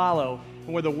listen and follow,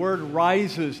 and where the Word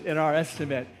rises in our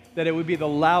estimate, that it would be the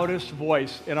loudest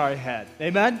voice in our head.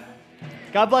 Amen?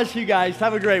 God bless you guys.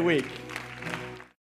 Have a great week.